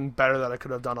better that I could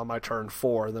have done on my turn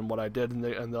 4 than what I did? And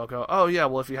they'll go, oh yeah,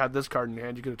 well if you had this card in your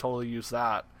hand, you could have totally used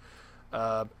that.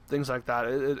 Things like that.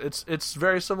 It's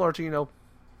very similar to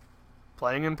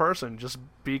playing in person. Just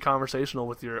be conversational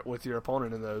with your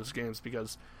opponent in those games,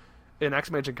 because in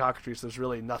X-Mage and Cockatrice, there's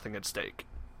really nothing at stake.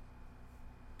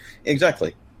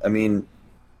 Exactly. I mean,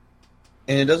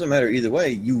 and it doesn't matter either way.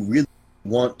 You really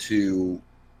want to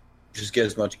just get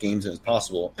as much games in as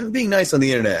possible. And being nice on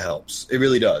the internet helps. It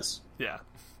really does. Yeah.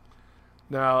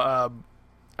 Now,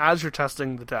 as you're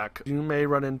testing the deck, you may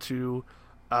run into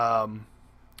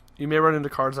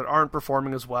cards that aren't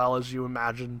performing as well as you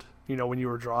imagined, when you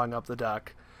were drawing up the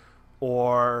deck.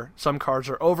 Or some cards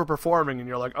are overperforming and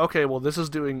you're like, okay, well this is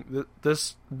doing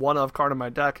this one-of card in my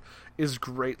deck is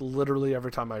great literally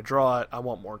every time I draw it. I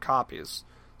want more copies.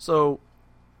 So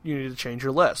you need to change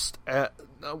your list.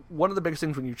 One of the biggest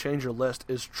things when you change your list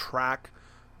is track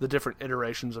the different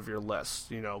iterations of your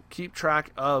list. Keep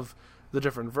track of the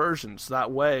different versions.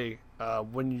 That way,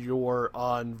 when you're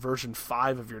on version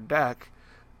 5 of your deck,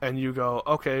 and you go,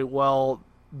 okay, well,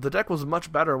 the deck was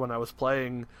much better when I was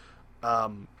playing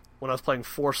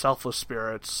 4 Selfless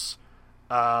Spirits.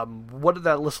 What did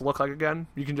that list look like again?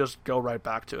 You can just go right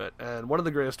back to it. And one of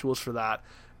the greatest tools for that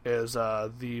is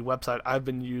the website I've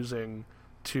been using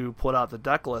to put out the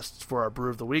deck lists for our Brew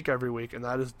of the Week every week, and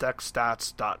that is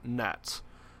deckstats.net.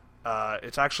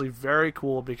 It's actually very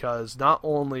cool because not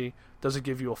only does it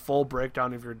give you a full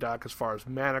breakdown of your deck as far as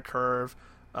mana curve,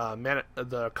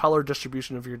 the color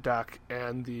distribution of your deck,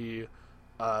 and the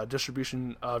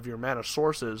distribution of your mana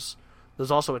sources,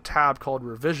 there's also a tab called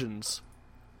Revisions,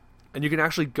 and you can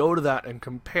actually go to that and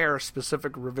compare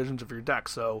specific revisions of your deck.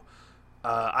 So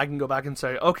I can go back and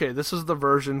say, okay, this is the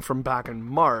version from back in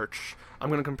March. I'm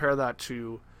going to compare that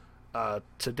to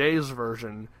today's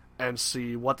version and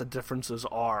see what the differences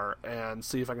are and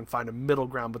see if I can find a middle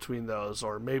ground between those,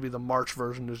 or maybe the March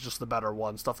version is just the better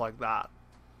one, stuff like that.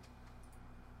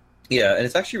 Yeah, and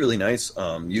it's actually really nice.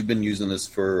 You've been using this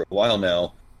for a while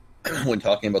now when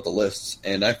talking about the lists,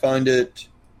 and I find it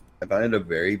a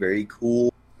very, very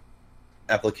cool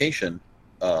application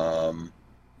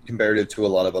comparative to a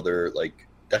lot of other like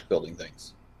deck building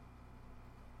things.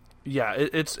 Yeah,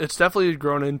 it's definitely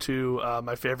grown into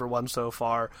my favorite one so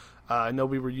far. I know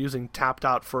we were using Tapped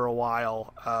Out for a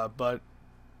while, but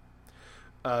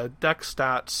Deck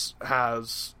Stats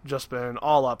has just been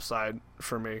all upside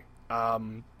for me.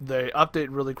 They update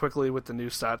really quickly with the new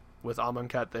set with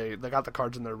Amonkhet. They got the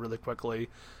cards in there really quickly,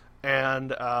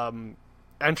 and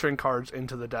entering cards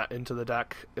into the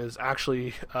deck is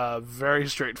actually very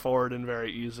straightforward and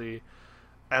very easy.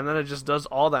 And then it just does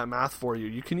all that math for you.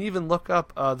 You can even look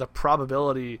up the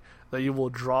probability that you will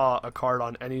draw a card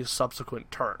on any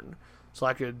subsequent turn. So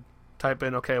I could type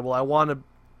in, okay, well, I want to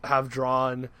have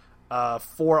drawn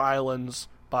 4 islands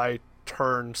by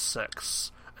turn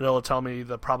 6. And it'll tell me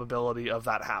the probability of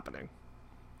that happening.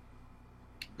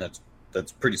 That's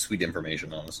pretty sweet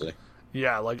information, honestly.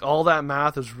 Yeah, like all that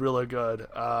math is really good.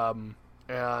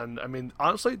 And I mean,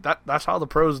 honestly, that's how the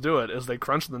pros do it, is they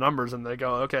crunch the numbers and they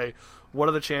go, okay, what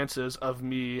are the chances of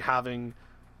me having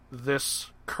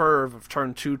this curve of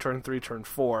turn 2, turn 3, turn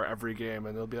 4 every game?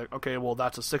 And they'll be like, okay, well,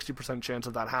 that's a 60% chance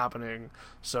of that happening,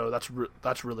 so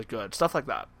that's really good. Stuff like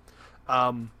that.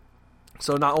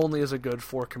 So not only is it good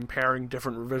for comparing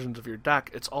different revisions of your deck,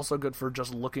 it's also good for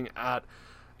just looking at,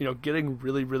 getting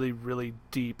really, really, really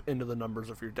deep into the numbers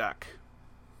of your deck.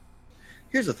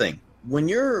 Here's the thing. When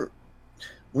you're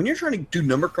trying to do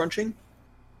number crunching,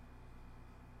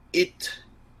 it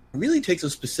really takes a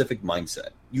specific mindset.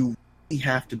 You really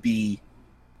have to be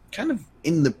kind of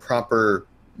in the proper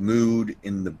mood,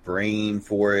 in the brain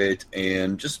for it,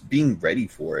 and just being ready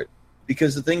for it.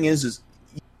 Because the thing is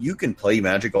you can play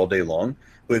Magic all day long,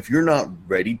 but if you're not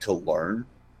ready to learn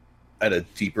at a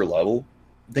deeper level,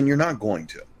 then you're not going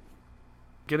to.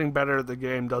 Getting better at the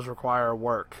game does require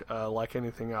work, like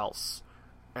anything else,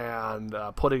 and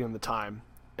putting in the time.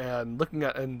 And looking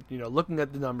at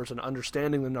the numbers and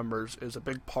understanding the numbers is a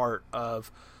big part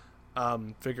of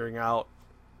figuring out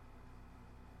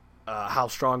how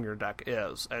strong your deck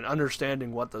is, and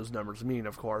understanding what those numbers mean,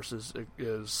 of course,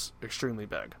 is extremely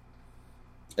big.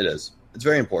 It is. It's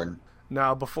very important.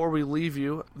 Now, before we leave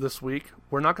you this week,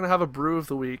 we're not going to have a Brew of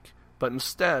the Week, but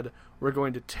instead we're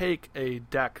going to take a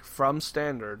deck from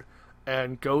Standard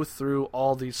and go through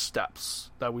all these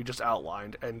steps that we just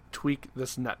outlined and tweak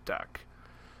this Netdeck.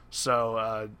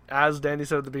 So, as Danny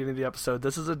said at the beginning of the episode,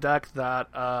 this is a deck that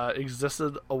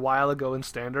existed a while ago in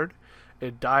Standard.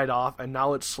 It died off, and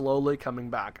now it's slowly coming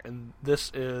back. And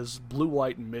this is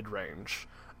Blue-White Midrange.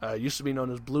 It used to be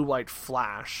known as Blue-White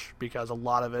Flash, because a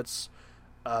lot of its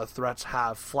threats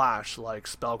have Flash, like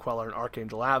Spell Queller and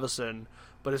Archangel Avacyn.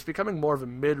 But it's becoming more of a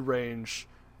mid-range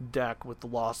deck with the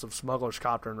loss of Smuggler's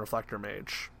Copter and Reflector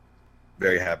Mage.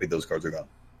 Very happy those cards are gone.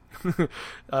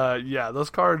 Yeah, those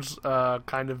cards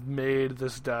kind of made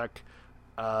this deck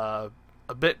a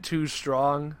bit too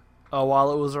strong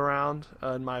while it was around,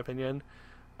 in my opinion.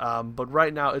 But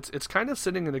right now, it's kind of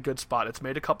sitting in a good spot. It's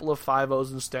made a couple of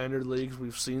 5-0s in Standard Leagues.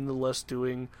 We've seen the list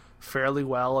doing fairly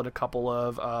well in a couple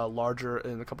of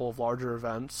larger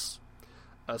events.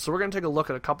 So we're going to take a look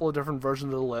at a couple of different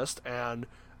versions of the list and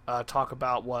talk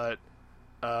about what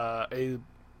a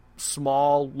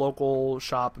small local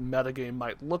shop metagame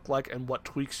might look like and what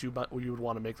tweaks you would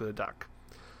want to make to the deck.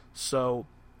 So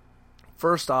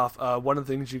first off, one of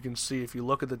the things you can see if you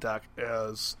look at the deck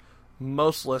is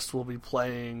most lists will be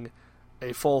playing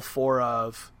a full 4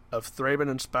 of Thraben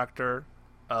Inspector,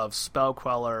 of Spell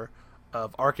Queller,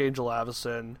 of Archangel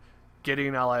Avacyn,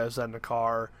 Gideon Ally of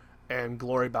Zendikar, and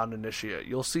Glorybound Initiate.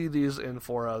 You'll see these in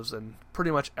 4-ofs in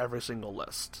pretty much every single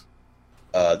list.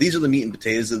 These are the meat and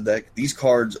potatoes of the deck. These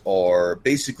cards are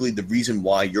basically the reason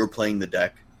why you're playing the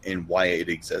deck and why it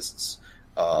exists.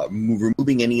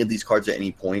 Removing any of these cards at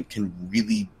any point can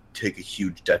really take a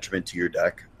huge detriment to your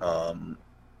deck.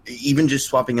 Even just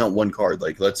swapping out one card,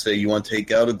 like let's say you want to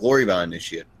take out a Glorybound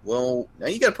Initiate. Well, now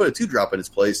you got to put a 2-drop in its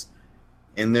place,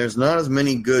 and there's not as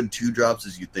many good 2-drops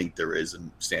as you think there is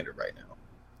in Standard right now.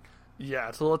 Yeah,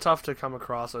 it's a little tough to come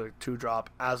across a 2-drop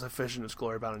as efficient as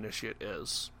Glorybound Initiate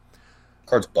is.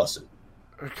 Card's busted.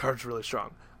 Card's really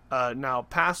strong. Now,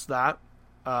 past that,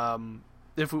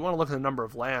 if we want to look at the number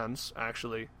of lands,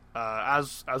 actually,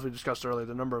 as we discussed earlier,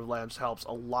 the number of lands helps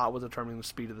a lot with determining the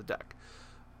speed of the deck.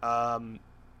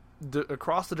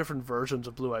 Across the different versions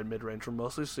of Blue-Eyed Midrange, we're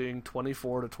mostly seeing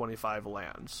 24 to 25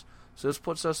 lands. So this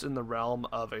puts us in the realm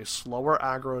of a slower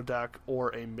aggro deck or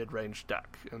a mid-range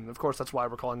deck. And of course, that's why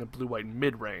we're calling it Blue-White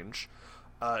Mid-Range.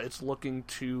 It's looking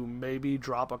to maybe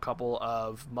drop a couple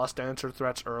of must-answer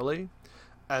threats early,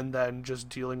 and then just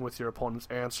dealing with your opponent's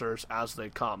answers as they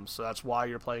come. So that's why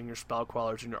you're playing your Spell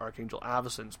Quellers and your Archangel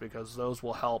Avacyn's, because those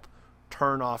will help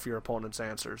turn off your opponent's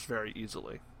answers very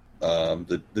easily.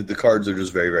 The cards are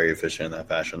just very, very efficient in that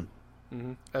fashion.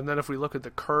 Mm-hmm. And then if we look at the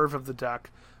curve of the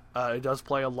deck, it does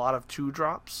play a lot of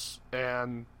 2-drops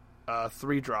and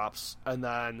 3-drops, and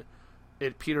then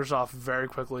it peters off very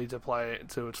quickly to play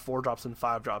to its 4-drops and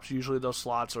 5-drops. Usually those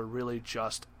slots are really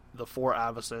just the 4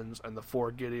 Avacyn's and the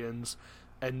 4 Gideons,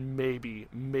 and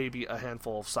maybe a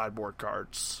handful of sideboard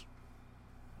cards.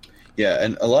 Yeah,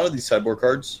 and a lot of these sideboard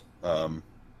cards,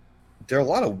 there are a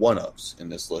lot of one-ups in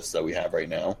this list that we have right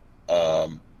now.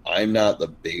 I'm not the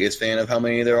biggest fan of how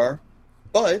many there are,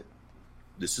 but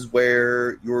this is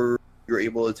where you're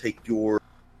able to take your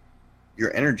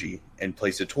energy and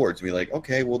place it towards. And be like,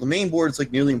 okay, well, the main board is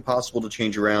like nearly impossible to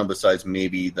change around besides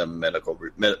maybe the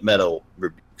metal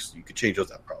rebukes. You could change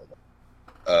those out probably.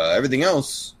 Everything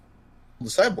else, the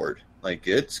sideboard, like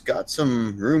it's got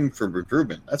some room for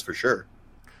improvement. That's for sure.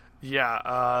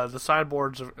 Yeah, the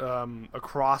sideboards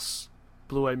across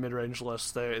Blue-White Midrange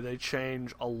lists, they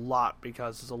change a lot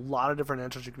because there's a lot of different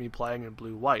answers you can be playing in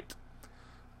Blue-White.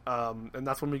 And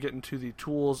that's when we get into the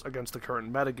tools against the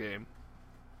current metagame.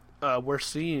 We're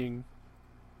seeing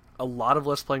a lot of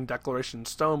lists playing Declaration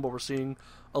Stone, but we're seeing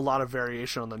a lot of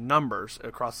variation on the numbers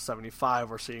across the 75.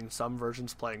 We're seeing some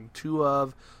versions playing 2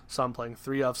 of, some playing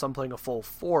 3 of, some playing a full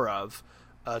 4 of,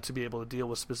 to be able to deal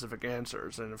with specific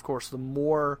answers. And of course, the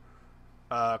more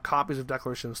copies of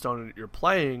Declaration Stone that you're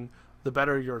playing, the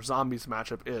better your zombies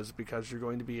matchup is, because you're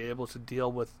going to be able to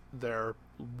deal with their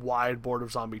wide board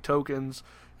of zombie tokens.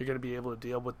 You're going to be able to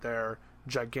deal with their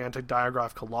gigantic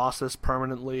Diagraph Colossus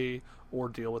permanently, or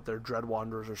deal with their Dread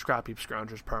Wanderers or Scrap Heap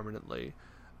Scroungers permanently.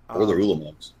 Or their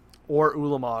Ulamogs. Or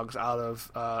Ulamogs out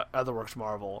of Etherworks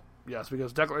Marvel. Yes,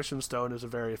 because Declaration Stone is a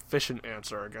very efficient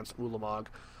answer against Ulamog.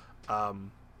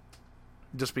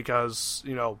 Just because,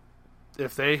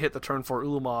 if they hit the turn 4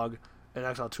 Ulamog and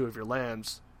exile 2 of your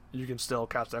lands, you can still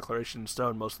cast Declaration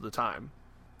Stone most of the time.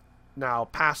 Now,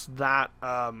 past that,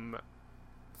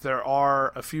 there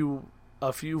are a few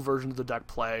versions of the deck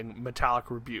playing Metallic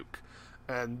Rebuke,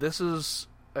 and this is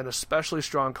an especially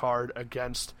strong card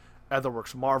against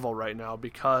Etherworks Marvel right now,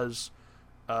 because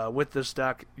with this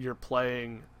deck you're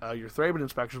playing your Thraben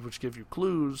Inspectors, which give you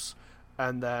clues,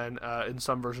 and then in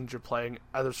some versions you're playing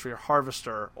Ethersphere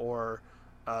Harvester or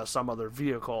some other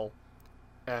vehicle,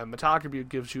 and Metallic Rebuke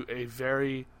gives you a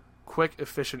very quick,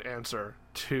 efficient answer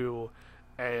to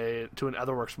an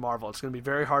Etherworks Marvel. It's going to be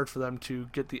very hard for them to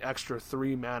get the extra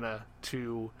 3 mana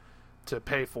to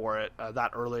pay for it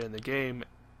that early in the game,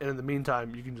 and in the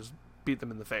meantime, you can just beat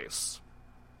them in the face.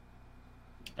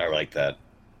 I like that.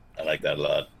 I like that a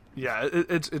lot. Yeah,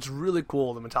 it's really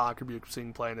cool, the Metallic Rebuke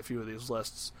seeing play in a few of these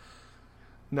lists.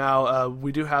 Now,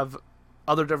 we do have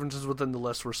other differences within the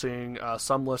list. We're seeing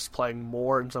some lists playing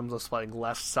more and some lists playing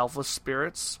less Selfless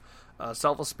Spirits.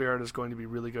 Selfless Spirit is going to be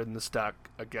really good in this deck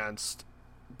against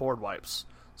board wipes.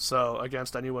 So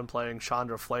against anyone playing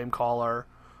Chandra Flamecaller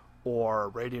or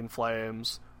Radiant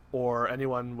Flames, or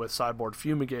anyone with sideboard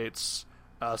Fumigates,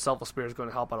 Selfless Spirit is going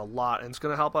to help out a lot, and it's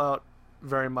going to help out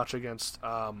very much against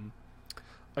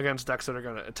decks that are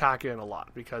going to attack in a lot,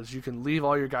 because you can leave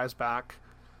all your guys back,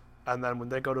 and then when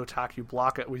they go to attack, you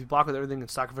block it. We block with everything and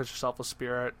sacrifice your Selfless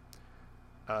Spirit.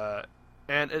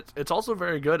 And it's also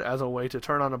very good as a way to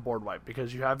turn on a board wipe,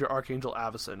 because you have your Archangel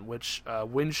Avacyn, which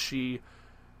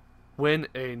when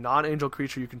a non-angel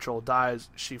creature you control dies,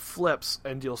 she flips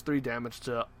and deals 3 damage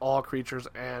to all creatures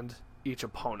and each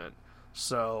opponent.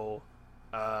 So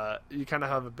you kind of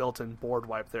have a built-in board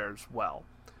wipe there as well.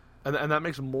 And that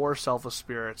makes more Selfless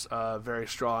Spirits very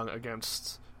strong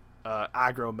against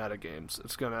aggro metagames.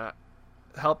 It's going to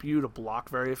help you to block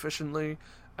very efficiently,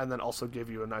 and then also give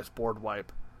you a nice board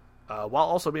wipe, while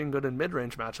also being good in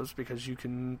mid-range matchups, because you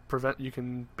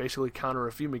can basically counter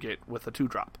a Fumigate with a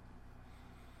 2-drop.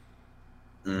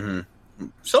 Mm-hmm.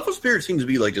 Selfless Spirit seems to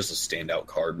be like just a standout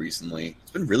card recently.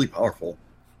 It's been really powerful.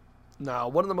 Now,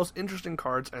 one of the most interesting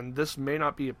cards, and this may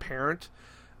not be apparent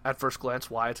at first glance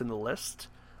why it's in the list,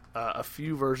 a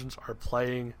few versions are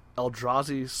playing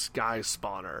Eldrazi Sky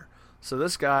Spawner. So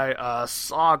this guy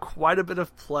saw quite a bit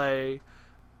of play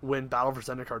when Battle for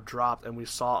Zendikar dropped, and we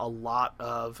saw a lot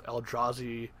of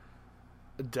Eldrazi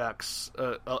decks,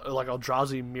 like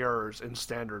Eldrazi mirrors in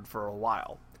Standard for a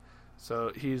while.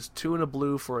 So he's 2 and a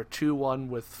blue for a 2/1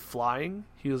 with flying.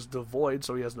 He is devoid,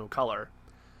 so he has no color.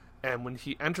 And when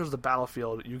he enters the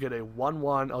battlefield, you get a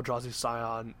 1/1 Eldrazi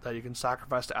Scion that you can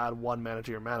sacrifice to add 1 mana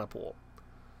to your mana pool.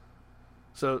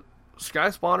 So Sky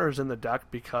Spawner is in the deck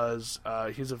because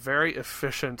he's a very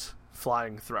efficient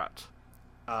flying threat.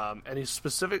 And he's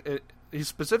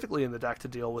specifically in the deck to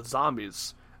deal with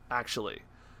zombies, actually.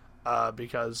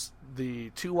 Because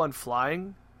the 2/1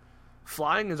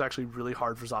 flying is actually really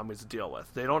hard for zombies to deal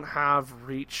with. They don't have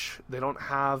reach, they don't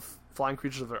have flying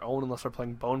creatures of their own unless they're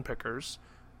playing Bone Pickers.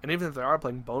 And even if they are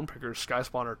playing Bone Pickers, Sky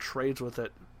Spawner trades with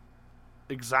it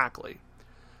exactly.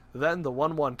 Then the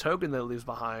 1/1 token that it leaves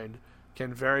behind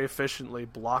can very efficiently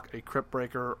block a Crypt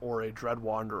Breaker or a Dread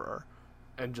Wanderer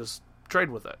and just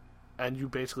trade with it. And you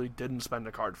basically didn't spend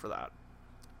a card for that.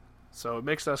 So it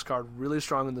makes this card really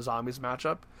strong in the zombies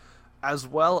matchup, as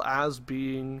well as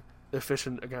being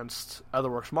efficient against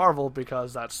Otherworks Marvel,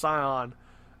 because that Scion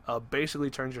basically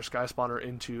turns your Sky Spawner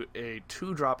into a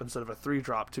 2-drop instead of a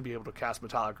 3-drop to be able to cast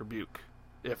Metallic Rebuke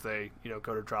if they,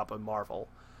 go to drop a Marvel.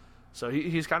 So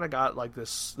he's kind of got like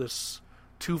this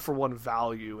 2-for-1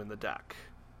 value in the deck.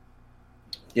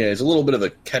 Yeah, it's a little bit of a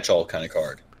catch-all kind of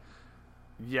card.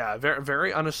 Yeah, very,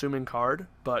 very unassuming card,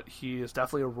 but he is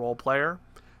definitely a role player.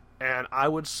 And I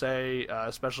would say,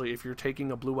 especially if you're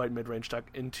taking a blue-white mid-range deck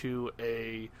into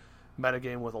a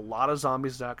metagame with a lot of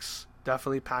zombies decks,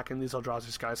 definitely pack in these Eldrazi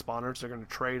Sky Spawners. They're going to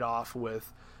trade off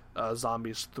with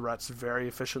zombies threats very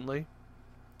efficiently.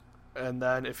 And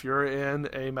then if you're in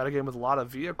a metagame with a lot of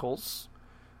vehicles,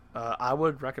 I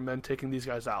would recommend taking these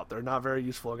guys out. They're not very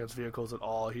useful against vehicles at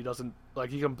all. He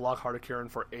can block Heart of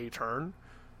Kirin for a turn,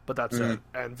 but that's it.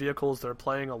 And vehicles, they're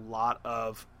playing a lot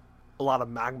of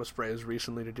Magma Sprays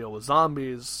recently to deal with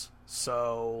zombies,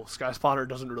 so Sky Spawner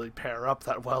doesn't really pair up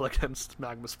that well against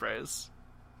Magma Sprays.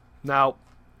 Now,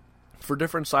 for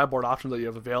different sideboard options that you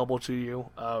have available to you,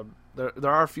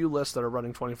 there are a few lists that are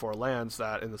running 24 lands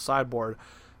that in the sideboard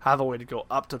have a way to go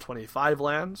up to 25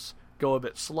 lands, go a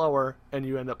bit slower, and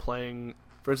you end up playing,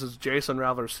 for instance, Jason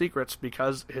Raveler's Secrets,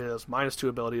 because his -2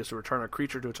 ability is to return a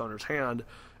creature to its owner's hand,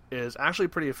 is actually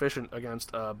pretty efficient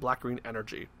against Black-Green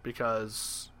Energy,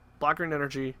 because Black-Green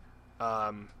Energy,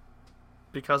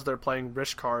 because they're playing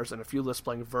Rish cards and a few lists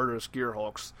playing Verdur's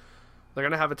Gearhulks, they're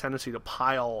going to have a tendency to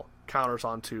pile counters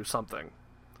onto something.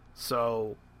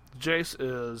 So Jace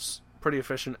is pretty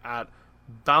efficient at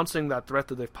bouncing that threat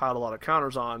that they've piled a lot of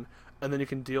counters on, and then you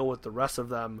can deal with the rest of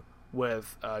them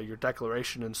with your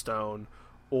Declaration in Stone,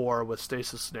 or with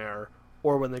Stasis Snare,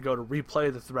 or when they go to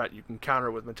replay the threat, you can counter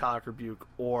it with Metallic Rebuke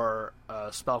or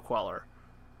Spell Queller,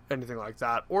 anything like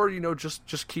that. Or,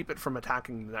 just keep it from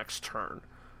attacking the next turn.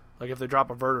 Like if they drop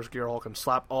a Verdur's Gearhulk and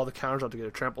slap all the counters out to get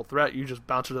a trample threat, you just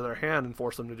bounce it to their hand and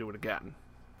force them to do it again.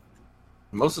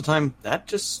 Most of the time, that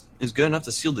just is good enough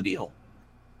to seal the deal.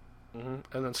 And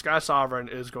then Sky Sovereign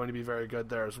is going to be very good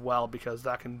there as well, because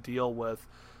that can deal with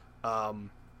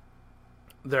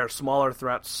their smaller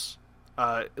threats.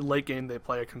 Late game, they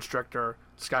play a Constrictor.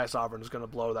 Sky Sovereign is going to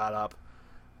blow that up.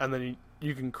 And then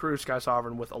you can crew Sky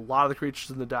Sovereign with a lot of the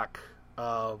creatures in the deck.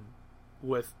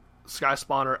 With Sky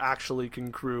Spawner actually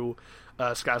can crew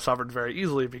Sky Sovereign very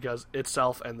easily, because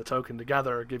itself and the token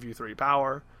together give you 3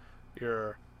 power.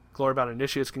 Your Glorybound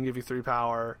Initiates can give you 3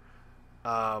 power.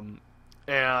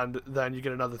 And then you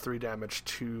get another 3 damage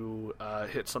to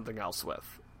hit something else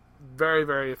with. Very,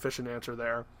 very efficient answer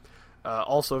there.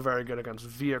 Also very good against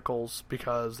vehicles,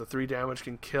 because the 3 damage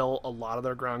can kill a lot of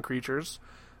their ground creatures,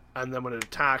 and then when it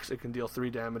attacks, it can deal 3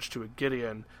 damage to a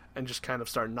Gideon, and just kind of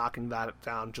start knocking that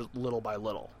down just little by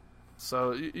little.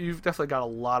 So you've definitely got a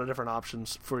lot of different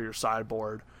options for your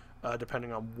sideboard,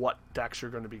 depending on what decks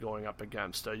you're going to be going up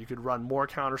against. You could run more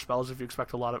counter spells if you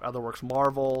expect a lot of Otherworks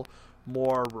Marvel,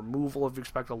 more removal if you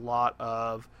expect a lot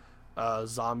of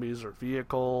zombies or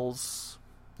vehicles,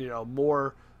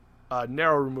 more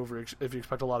narrow remover if you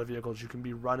expect a lot of vehicles. You can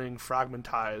be running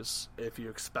Fragmentize if you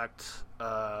expect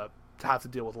to have to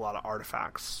deal with a lot of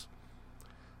artifacts.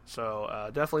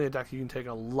 So definitely a deck you can take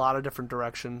in a lot of different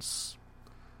directions,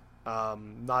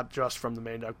 not just from the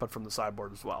main deck, but from the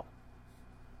sideboard as well.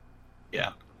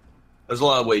 Yeah. There's a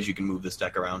lot of ways you can move this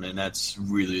deck around, and that's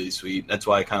really, really sweet. That's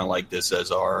why I kind of like this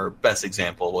as our best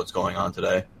example of what's going on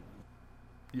today.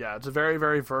 Yeah, it's a very,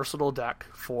 very versatile deck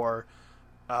for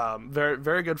very,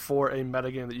 very good for a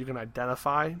metagame that you can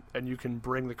identify and you can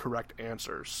bring the correct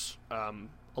answers. A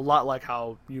lot like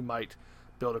how you might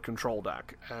build a control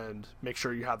deck and make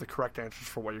sure you have the correct answers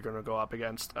for what you're going to go up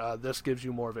against. This gives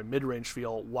you more of a mid-range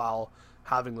feel while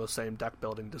having those same deck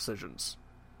building decisions.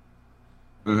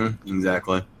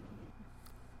 Exactly.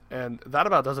 And that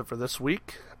about does it for this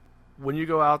week. When you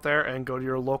go out there and go to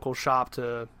your local shop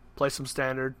to play some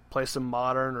standard, play some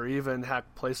modern, or even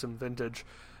heck, play some vintage,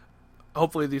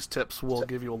 hopefully these tips will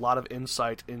give you a lot of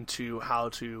insight into how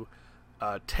to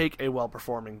take a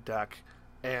well-performing deck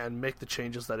and make the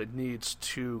changes that it needs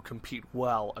to compete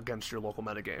well against your local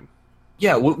metagame.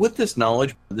 Yeah, with this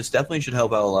knowledge, this definitely should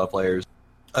help out a lot of players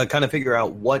kind of figure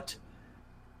out what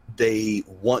they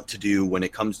want to do when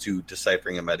it comes to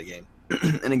deciphering a metagame.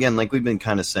 And again, like we've been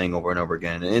kind of saying over and over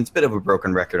again, and it's a bit of a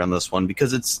broken record on this one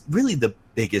because it's really the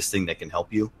biggest thing that can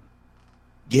help you.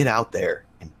 Get out there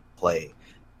and play.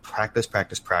 Practice,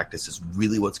 practice, practice is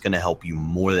really what's going to help you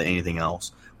more than anything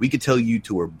else. We could tell you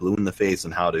two are blue in the face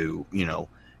on how to,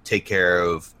 take care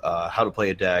of how to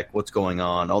play a deck, what's going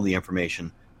on, all the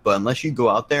information. But unless you go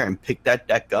out there and pick that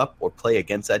deck up or play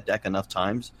against that deck enough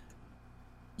times,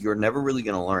 you're never really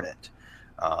going to learn it.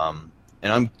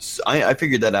 And I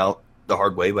figured that out the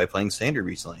hard way by playing Standard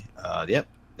recently. Yep,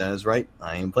 that is right.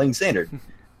 I am playing Standard.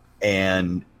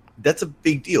 And that's a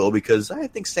big deal because I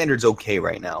think Standard's okay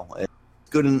right now.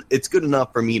 It's good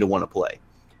enough for me to want to play.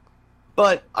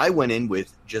 But I went in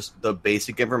with just the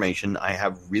basic information. I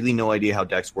have really no idea how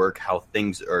decks work, how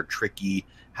things are tricky,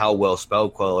 how well Spell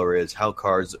Queller is, how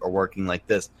cards are working like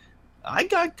this. I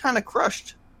got kind of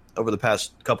crushed over the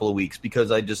past couple of weeks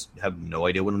because I just have no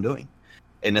idea what I'm doing.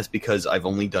 And that's because I've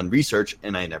only done research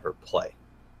and I never play.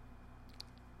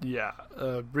 Yeah,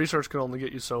 research can only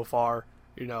get you so far.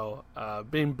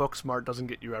 Being book smart doesn't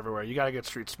get you everywhere. You got to get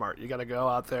street smart. You got to go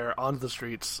out there onto the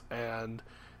streets and,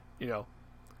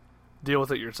 deal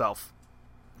with it yourself.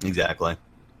 Exactly.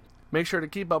 Make sure to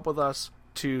keep up with us,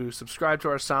 to subscribe to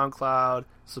our SoundCloud,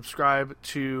 subscribe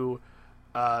to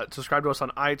us on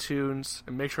iTunes,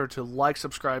 and make sure to like,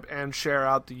 subscribe, and share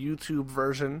out the YouTube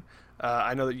version.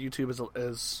 I know that YouTube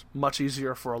is much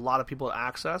easier for a lot of people to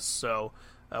access, so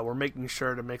we're making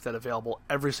sure to make that available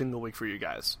every single week for you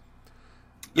guys.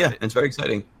 Yeah, it's very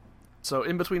exciting. So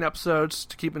in between episodes,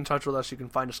 to keep in touch with us, you can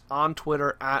find us on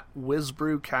Twitter at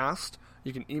WizBrewCast.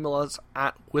 You can email us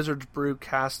at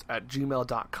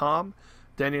wizardsbrewcast@gmail.com.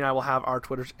 Danny and I will have our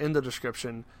Twitters in the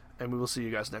description, and we will see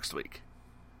you guys next week.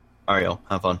 All right, y'all.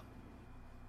 Have fun.